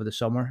happened over the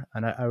summer.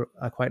 And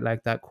I quite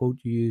like that quote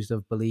you used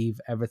of believe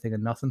everything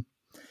and nothing.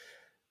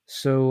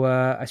 So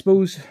I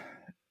suppose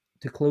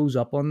to close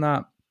up on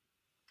that,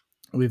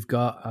 we've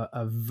got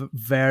a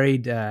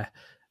varied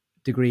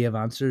degree of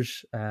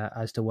answers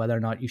as to whether or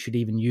not you should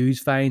even use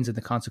fines and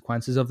the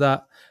consequences of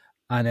that.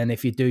 And then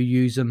if you do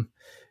use them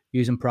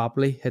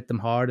properly, hit them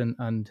hard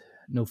and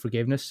no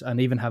forgiveness,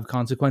 and even have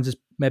consequences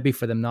maybe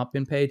for them not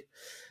being paid.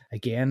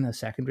 Again, a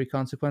secondary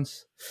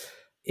consequence.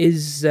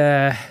 Is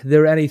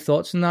there any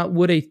thoughts on that,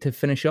 Woody, to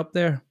finish up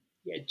there?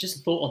 Yeah,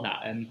 just a thought on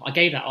that. I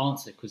gave that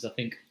answer because I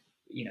think,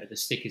 the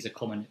stick is a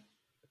common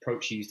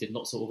approach used in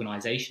lots of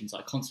organisations.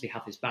 I constantly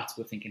have this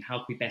battle of thinking, how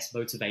can we best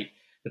motivate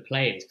the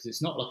players? Because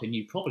it's not like a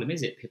new problem,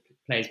 is it?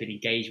 Players being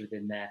engaged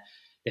within their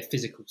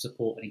physical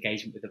support and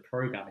engagement with the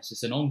programme. It's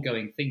just an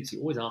ongoing thing. So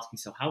you're always asking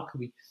yourself, how can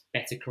we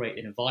better create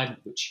an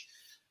environment which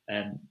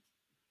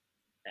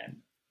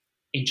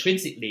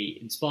intrinsically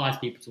inspires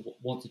people to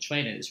want to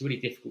train? And it's a really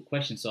difficult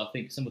question. So I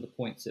think some of the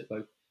points that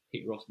both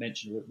Pete and Ross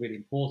mentioned are really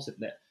important,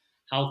 that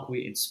how can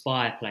we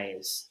inspire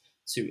players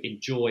to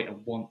enjoy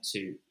and want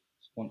to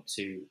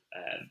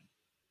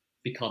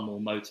become more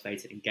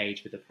motivated,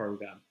 engaged with the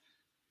programme,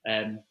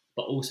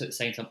 but also at the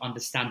same time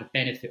understand the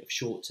benefit of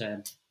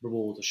short-term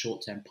rewards or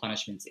short-term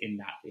punishments in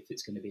that, if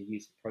it's going to be a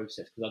useful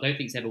process. Because I don't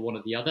think it's ever one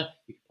or the other.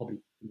 You could probably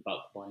think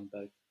about combining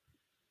both.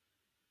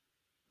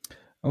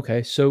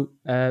 Okay, so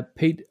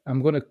Pete,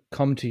 I'm going to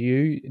come to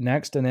you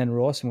next, and then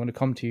Ross, I'm going to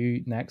come to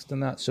you next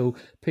on that. So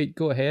Pete,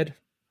 go ahead.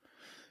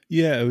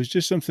 Yeah, it was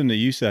just something that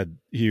you said,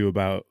 Hugh,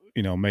 about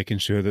making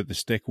sure that the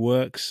stick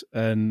works,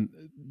 and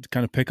to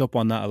kind of pick up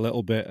on that a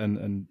little bit,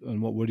 and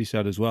what Woody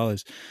said as well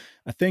is,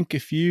 I think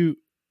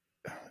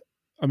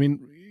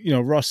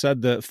Ross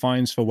said that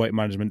fines for weight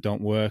management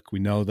don't work. We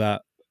know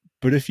that,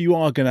 but if you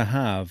are going to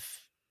have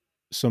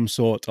some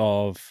sort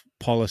of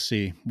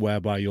policy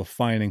whereby you're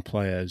fining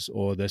players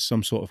or there's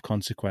some sort of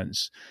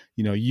consequence,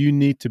 you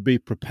need to be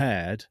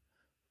prepared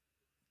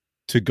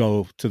to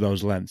go to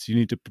those lengths. You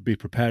need to be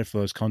prepared for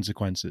those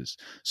consequences.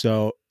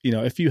 So,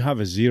 if you have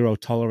a zero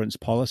tolerance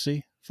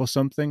policy for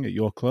something at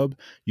your club,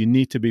 you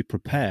need to be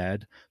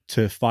prepared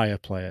to fire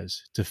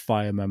players, to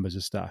fire members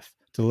of staff,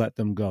 to let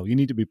them go. You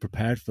need to be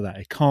prepared for that.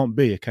 It can't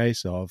be a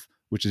case of,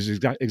 which is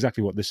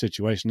exactly what this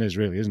situation is,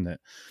 really, isn't it?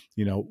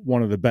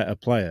 One of the better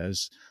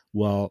players,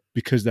 well,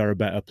 because they're a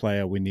better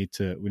player, we need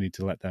to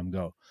let them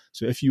go.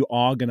 So if you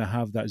are going to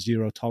have that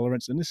zero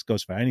tolerance, and this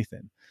goes for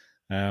anything,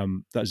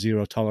 that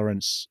zero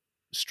tolerance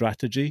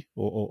strategy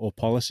or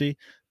policy,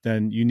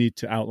 then you need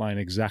to outline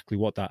exactly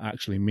what that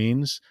actually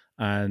means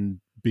and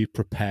be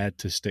prepared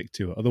to stick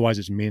to it. Otherwise,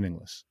 it's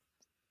meaningless.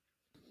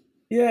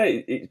 Yeah,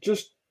 it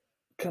just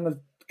kind of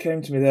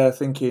came to me there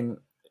thinking,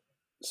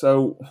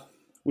 so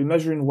we're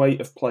measuring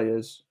weight of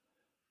players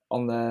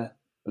on there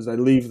as they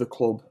leave the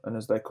club and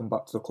as they come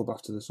back to the club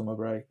after the summer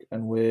break,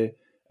 and we're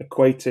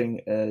equating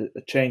a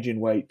change in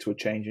weight to a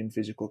change in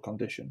physical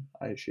condition,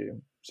 I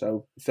assume.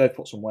 So if they've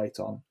put some weight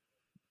on,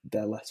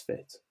 they're less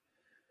fit.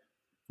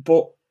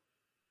 But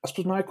I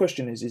suppose my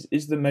question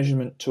is the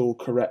measurement tool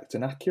correct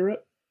and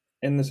accurate?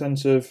 in the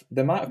sense of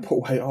they might have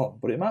put weight on,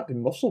 but it might be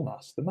muscle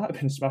mass. They might have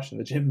been smashing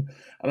the gym.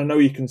 And I know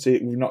you can see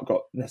it, we've not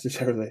got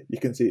necessarily, you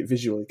can see it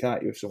visually,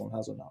 can't you, if someone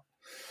has or not.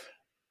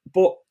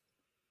 But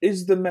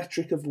is the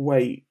metric of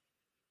weight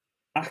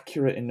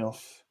accurate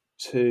enough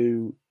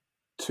to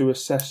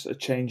assess a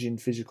change in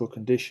physical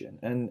condition?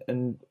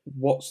 And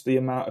what's the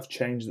amount of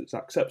change that's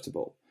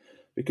acceptable?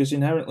 Because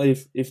inherently,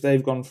 if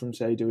they've gone from,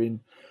 say, doing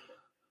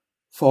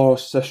 4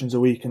 sessions a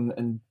week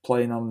and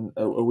playing on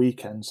a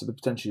weekend, so the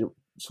potentially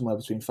somewhere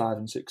between 5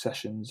 and 6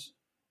 sessions,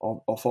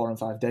 or 4 and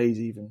 5 days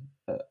even,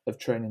 of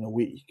training a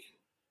week,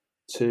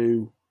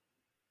 to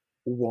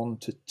 1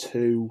 to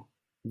 2,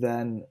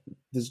 then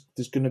there's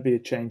going to be a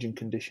change in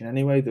condition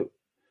anyway that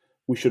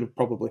we should have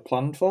probably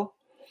planned for.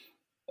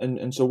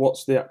 And so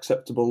what's the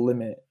acceptable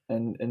limit?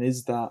 And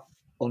is that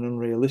an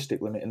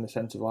unrealistic limit in the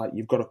sense of, like,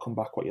 you've got to come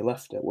back what you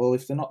left it? Well,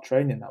 if they're not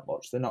training that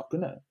much, they're not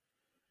going to.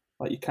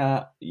 Like,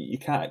 you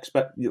can't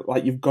expect,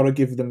 like, you've got to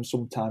give them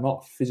some time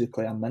off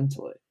physically and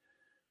mentally.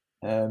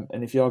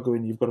 And if you're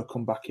going, you've got to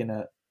come back in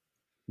at,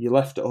 you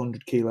left at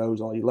 100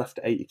 kilos or you left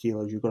at 80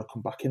 kilos, you've got to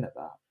come back in at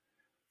that.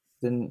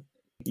 Then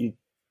you're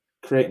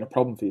creating a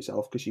problem for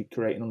yourself because you're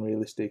creating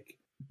unrealistic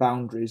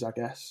boundaries, I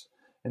guess,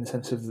 in the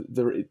sense of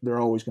they're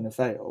always going to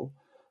fail.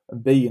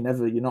 And B, you're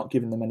not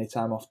giving them any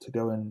time off to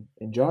go and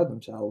enjoy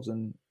themselves.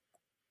 And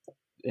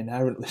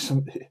inherently,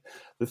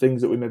 the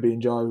things that we maybe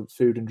enjoy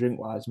food and drink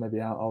wise maybe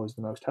aren't always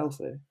the most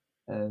healthy.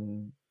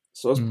 And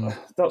so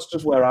that's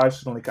just where I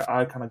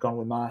kind of gone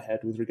with my head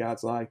with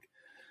regards, like,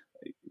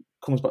 it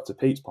comes back to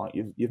Pete's point.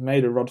 You've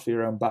made a rod for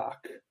your own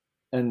back,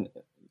 and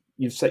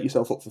you've set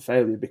yourself up for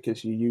failure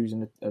because you're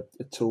using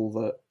a tool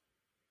that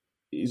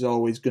is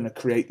always going to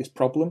create this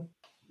problem.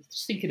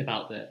 Just thinking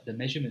about the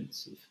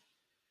measurements of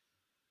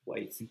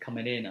weights and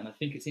coming in, and I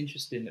think it's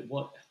interesting that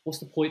what's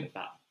the point of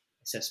that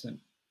assessment?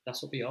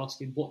 That's what we're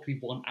asking. What do we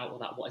want out of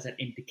that? What is that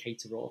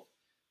indicator of?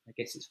 I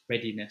guess it's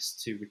readiness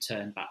to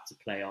return back to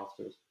play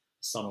after a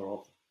summer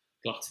of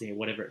gluttony or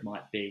whatever it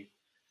might be.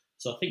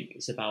 So I think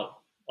it's about,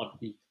 I'd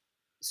be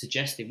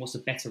suggesting, what's a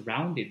better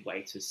rounded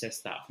way to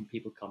assess that from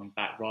people coming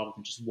back rather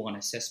than just one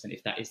assessment,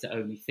 if that is the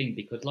only thing,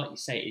 because like you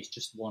say, it's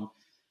just one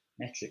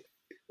metric.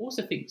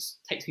 Also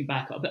takes me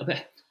back a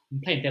bit.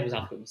 I'm playing devil's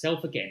advocate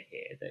myself again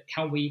here, that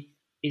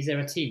is there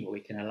a team where we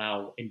can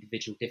allow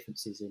individual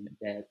differences in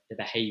their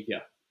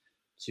behaviour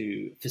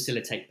to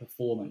facilitate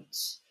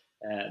performance?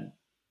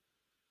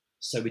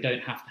 So we don't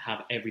have to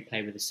have every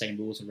player with the same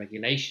rules and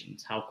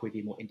regulations. How can we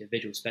be more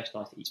individual,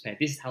 specialised at each player?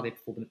 This is how they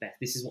perform the best.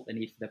 This is what they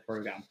need for their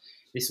programme.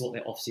 This is what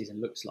their off-season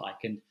looks like.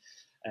 And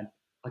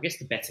I guess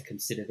to better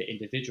consider the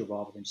individual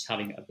rather than just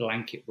having a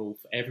blanket rule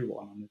for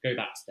everyone. I'm going to go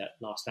back to that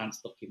Last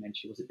Dance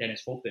documentary. Was it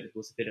Dennis Rodman? It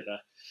was a bit of a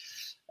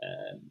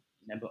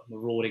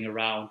marauding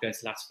around, going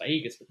to Las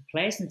Vegas. But the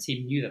players in the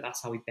team knew that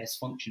that's how he best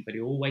functioned, but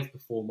he always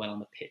performed well on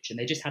the pitch. And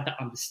they just had that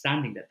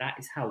understanding that that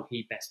is how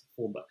he best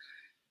performed. But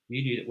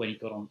you knew that when he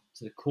got on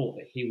to the court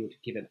that he would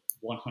give it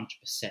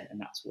 100%, and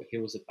that's what he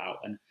was about.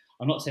 And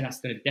I'm not saying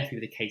that's going to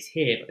definitely be the case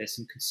here, but there's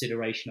some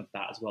consideration of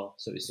that as well.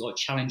 So it's like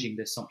challenging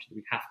the assumption that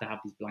we have to have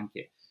these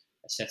blanket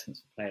assessments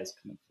for players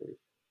coming through.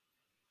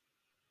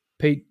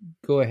 Pete,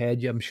 go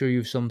ahead. I'm sure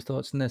you've some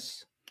thoughts on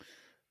this.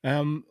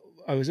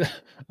 I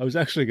was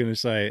actually going to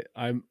say,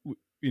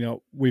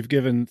 we've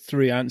given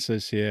 3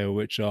 answers here,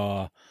 which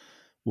are,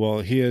 well,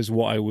 here's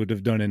what I would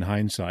have done in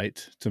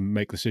hindsight to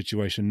make the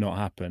situation not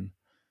happen,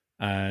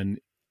 and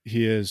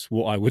here's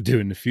what I would do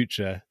in the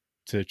future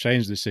to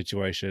change the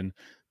situation.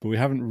 But we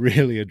haven't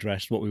really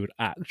addressed what we would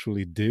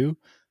actually do.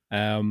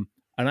 And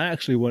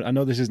I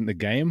know this isn't the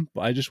game,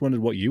 but I just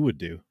wondered what you would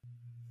do.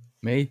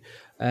 Me?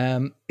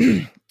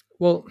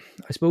 Well,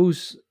 I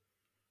suppose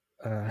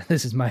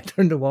this is my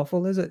turn to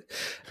waffle, is it?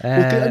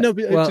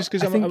 Just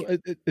because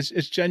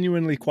it's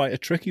genuinely quite a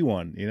tricky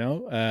one,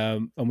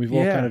 and we've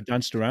all kind of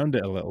danced around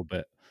it a little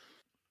bit.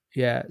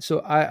 Yeah,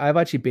 so I've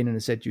actually been in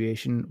a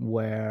situation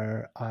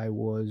where I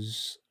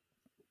was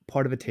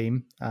part of a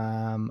team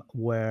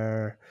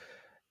where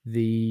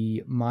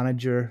the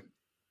manager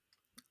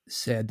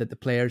said that the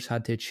players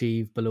had to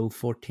achieve below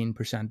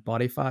 14%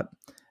 body fat,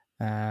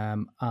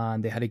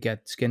 and they had to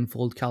get skin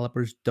fold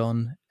calipers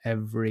done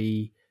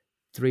every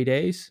 3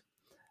 days.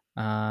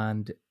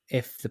 And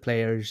if the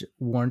players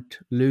weren't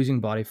losing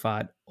body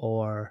fat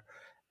or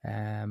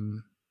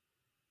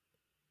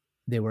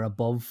they were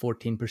above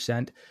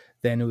 14%,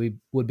 then we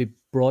would be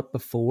brought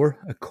before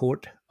a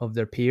court of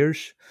their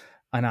peers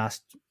and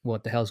asked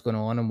what the hell's going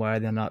on and why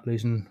they're not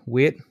losing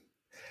weight.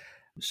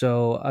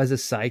 So as a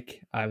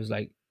psych, I was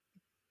like,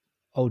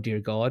 oh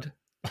dear God,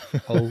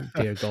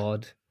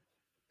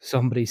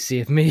 somebody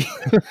save me.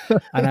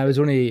 And I was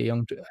only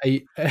a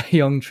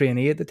young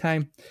trainee at the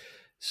time.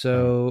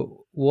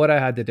 So what I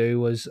had to do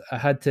was I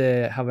had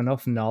to have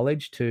enough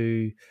knowledge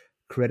to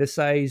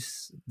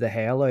criticize the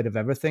hell out of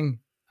everything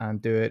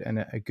and do it in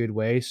a good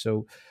way.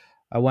 So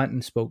I went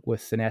and spoke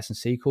with an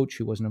S&C coach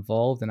who wasn't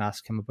involved and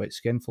asked him about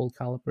skin fold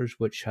calipers,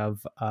 which have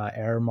an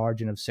error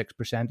margin of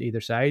 6%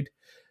 either side.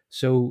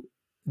 So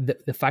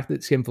the fact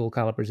that skinfold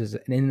calipers is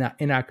an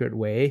inaccurate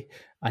way,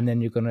 and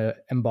then you're going to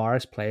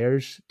embarrass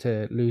players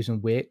to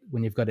losing weight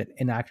when you've got an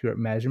inaccurate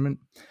measurement.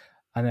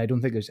 And I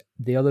don't think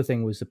the other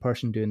thing was the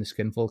person doing the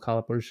skinfold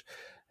calipers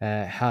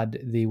had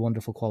the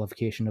wonderful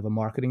qualification of a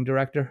marketing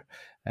director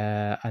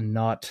and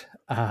not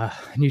a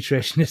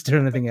nutritionist or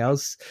anything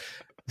else.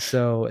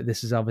 So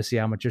this is obviously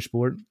amateur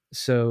sport.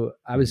 So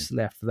I was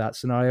left with that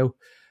scenario.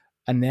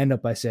 And then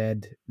I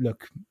said,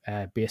 look,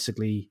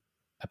 basically,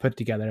 I put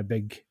together a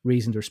big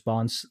reasoned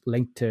response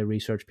linked to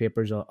research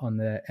papers on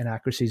the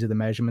inaccuracies of the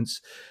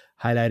measurements,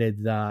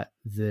 highlighted that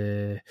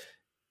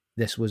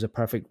this was a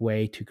perfect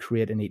way to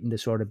create an eating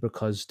disorder,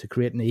 because to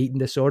create an eating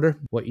disorder,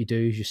 what you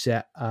do is you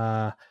set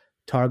a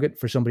target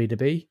for somebody to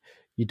be.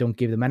 You don't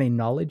give them any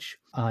knowledge,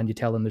 and you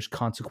tell them there's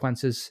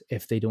consequences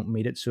if they don't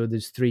meet it. So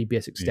there's 3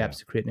 basic steps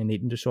to creating an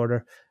eating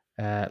disorder: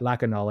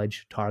 lack of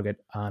knowledge,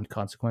 target, and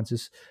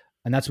consequences.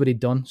 And that's what he'd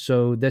done.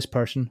 So this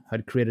person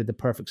had created the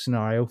perfect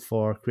scenario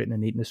for creating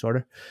an eating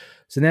disorder.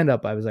 So then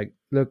I was like,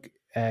 look,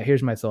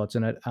 here's my thoughts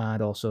on it,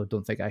 and also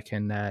don't think I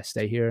can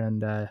stay here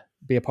and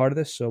be a part of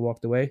this. So I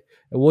walked away.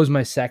 It was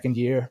my second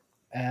year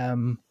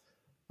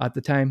at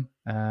the time,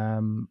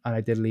 and I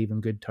did leave in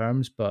good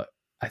terms, but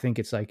I think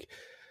it's like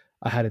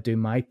I had to do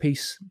my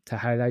piece to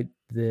highlight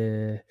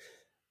the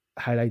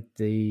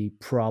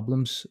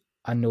problems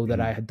and know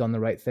that I had done the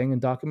right thing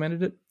and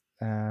documented it.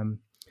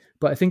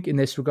 But I think in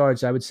this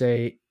regards, I would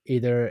say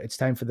either it's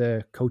time for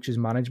the coach's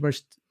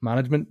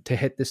management to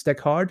hit the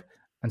stick hard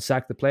and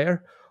sack the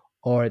player,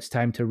 or it's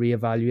time to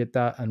reevaluate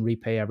that and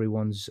repay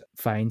everyone's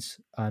fines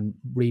and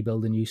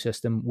rebuild a new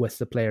system with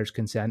the player's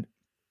consent.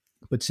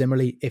 But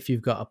similarly, if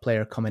you've got a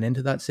player coming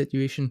into that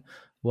situation,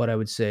 what I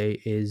would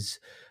say is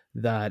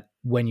that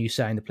when you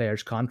sign the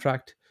player's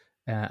contract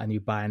and you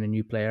buy in a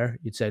new player,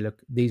 you'd say,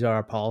 look, these are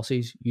our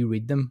policies. You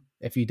read them.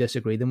 If you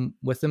disagree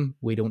with them,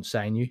 we don't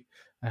sign you.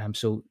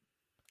 So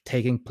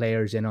taking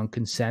players in on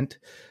consent,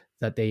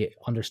 that they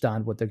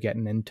understand what they're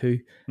getting into,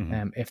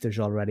 if there's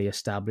already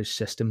established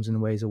systems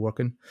and ways of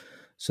working.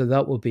 So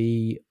that will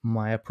be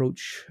my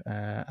approach.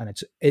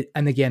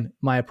 And again,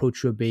 my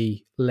approach would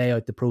be lay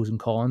out the pros and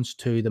cons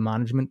to the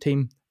management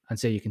team and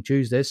say, you can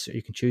choose this or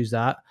you can choose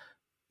that,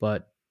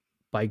 but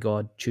by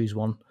God, choose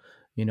one.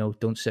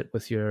 Don't sit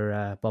with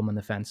your bum on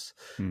the fence.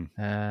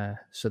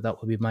 So that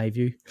would be my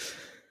view.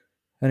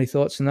 Any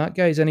thoughts on that,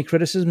 guys? Any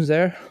criticisms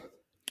there?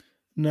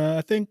 No,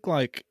 I think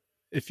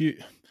if you're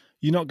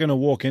not going to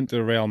walk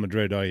into Real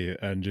Madrid, are you,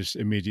 and just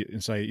immediately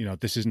and say,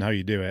 this isn't how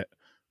you do it.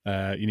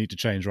 You need to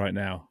change right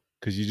now,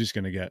 because you're just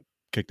going to get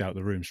kicked out of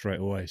the room straight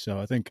away. So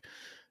I think,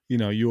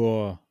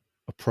 your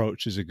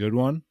approach is a good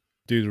one.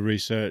 Do the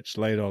research,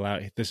 lay it all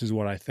out. This is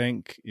what I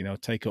think.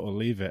 Take it or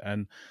leave it.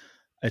 And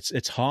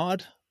it's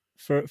hard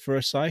for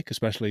a psych,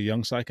 especially a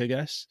young psych, I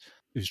guess,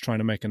 who's trying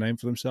to make a name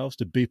for themselves,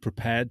 to be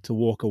prepared to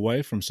walk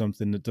away from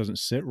something that doesn't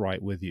sit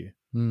right with you.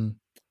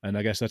 And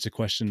I guess that's a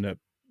question that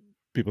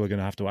people are going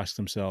to have to ask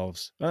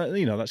themselves.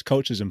 That's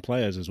coaches and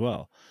players as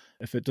well.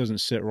 If it doesn't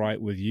sit right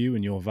with you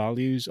and your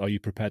values, are you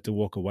prepared to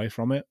walk away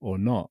from it or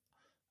not?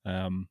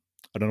 I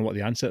don't know what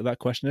the answer to that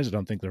question is. I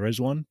don't think there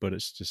is one, but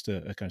it's just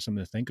a kind of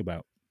something to think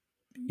about.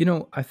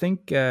 I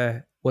think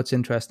what's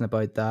interesting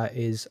about that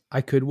is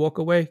I could walk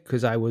away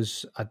because I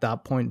was at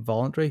that point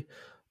voluntary.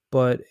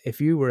 But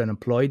if you were an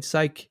employed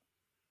psych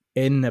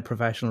in a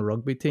professional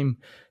rugby team,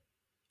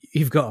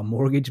 you've got a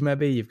mortgage,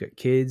 maybe you've got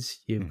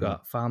kids, you've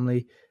got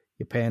family,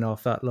 you're paying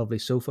off that lovely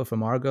sofa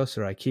from Argos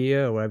or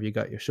IKEA or wherever you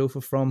got your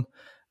sofa from.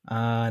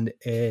 And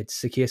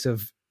it's a case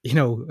of,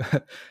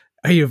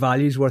 are your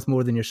values worth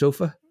more than your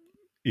sofa?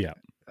 Yeah.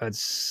 And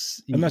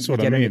that's what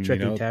I mean. Into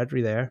tricky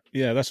territory there.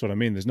 Yeah, that's what I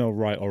mean. There's no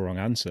right or wrong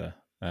answer.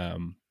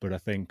 But I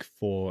think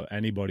for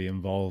anybody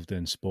involved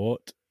in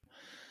sport,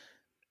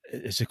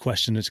 it's a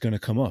question that's going to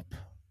come up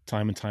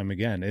time and time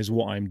again. Is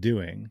what I'm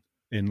doing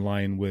in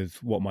line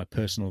with what my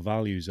personal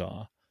values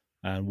are,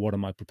 and what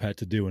am I prepared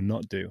to do and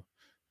not do?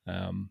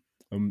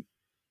 We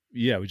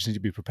just need to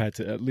be prepared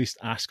to at least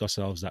ask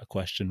ourselves that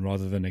question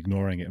rather than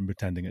ignoring it and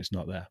pretending it's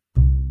not there.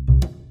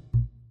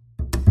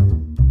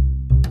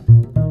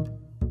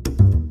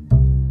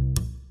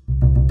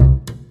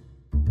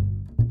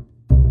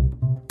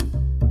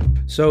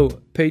 So,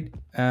 Pete,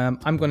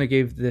 I'm going to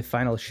give the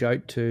final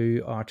shout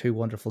to our 2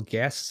 wonderful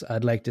guests.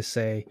 I'd like to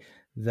say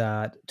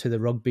that to the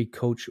Rugby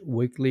Coach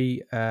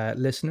Weekly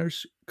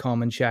listeners,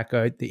 come and check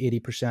out the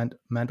 80%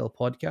 Mental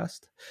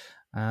podcast.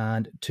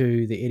 And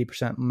to the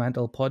 80%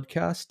 Mental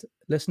podcast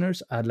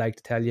listeners, I'd like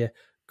to tell you,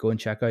 go and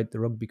check out the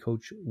Rugby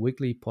Coach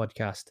Weekly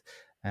podcast.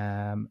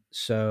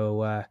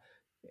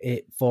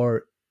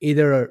 For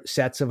either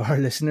sets of our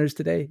listeners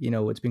today,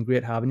 it's been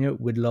great having you.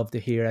 We'd love to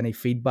hear any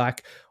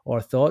feedback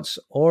or thoughts,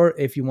 or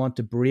if you want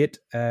to berate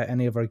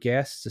any of our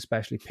guests,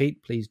 especially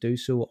Pete, please do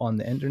so on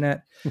the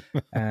internet,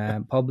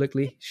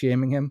 publicly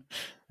shaming him.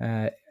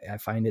 I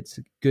find it's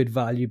good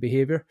value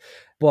behavior.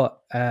 But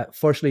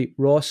firstly,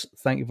 Ross,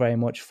 thank you very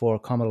much for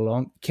coming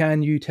along.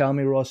 Can you tell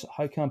me, Ross,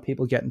 how can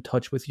people get in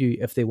touch with you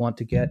if they want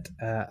to get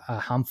a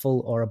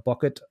handful or a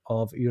bucket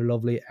of your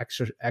lovely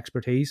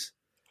expertise?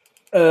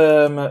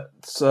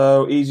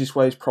 So easiest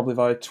way is probably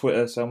via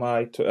Twitter. So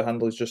my Twitter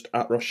handle is just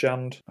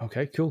 @Roshand.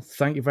 Okay, cool.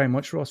 Thank you very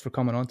much, Ross, for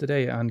coming on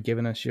today and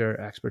giving us your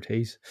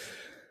expertise.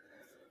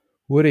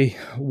 Woody,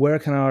 where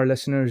can our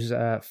listeners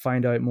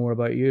find out more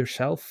about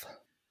yourself?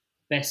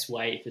 Best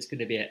way, if it's going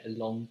to be a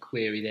long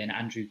query, then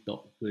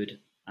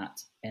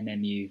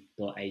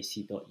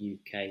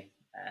andrew.wood@mmu.ac.uk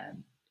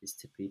is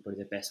typically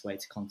probably the best way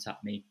to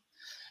contact me.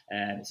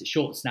 It's a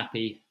short,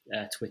 snappy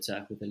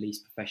Twitter with the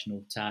least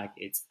professional tag.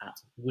 It's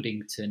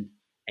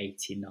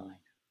 @Woodington89.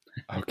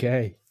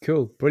 Okay,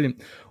 cool.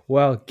 Brilliant.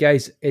 Well,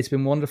 guys, it's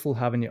been wonderful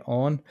having you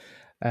on.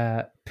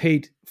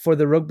 Pete, for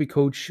the Rugby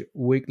Coach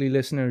Weekly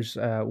listeners,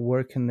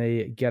 where can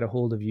they get a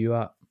hold of you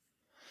at?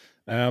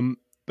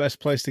 Best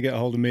place to get a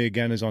hold of me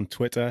again is on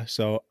Twitter.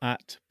 So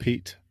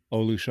 @Pete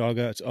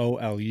Olusoga, it's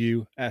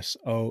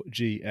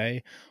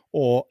OLUSOGA,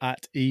 or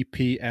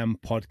 @EPM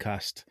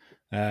Podcast.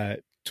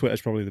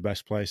 Twitter's probably the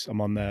best place. I'm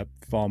on there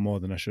far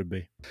more than I should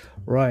be.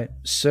 Right.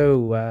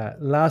 So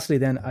lastly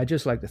then, I'd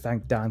just like to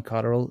thank Dan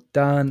Cotterill.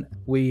 Dan,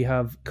 we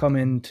have come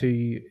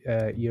into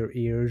your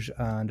ears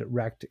and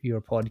wrecked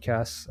your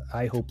podcasts.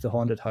 I hope the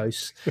haunted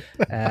house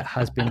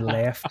has been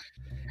left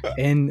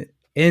in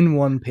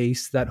one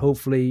piece, that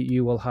hopefully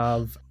you will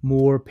have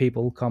more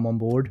people come on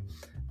board.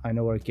 I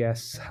know our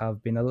guests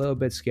have been a little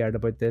bit scared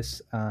about this,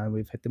 and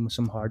we've hit them with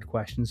some hard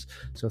questions.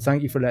 So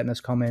thank you for letting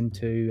us come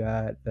into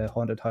the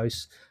haunted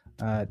house,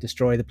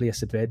 destroy the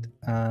place a bit,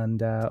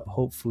 and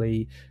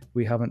hopefully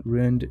we haven't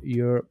ruined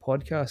your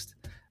podcast.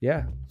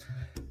 Yeah.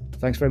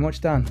 Thanks very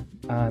much, Dan.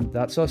 And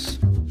that's us.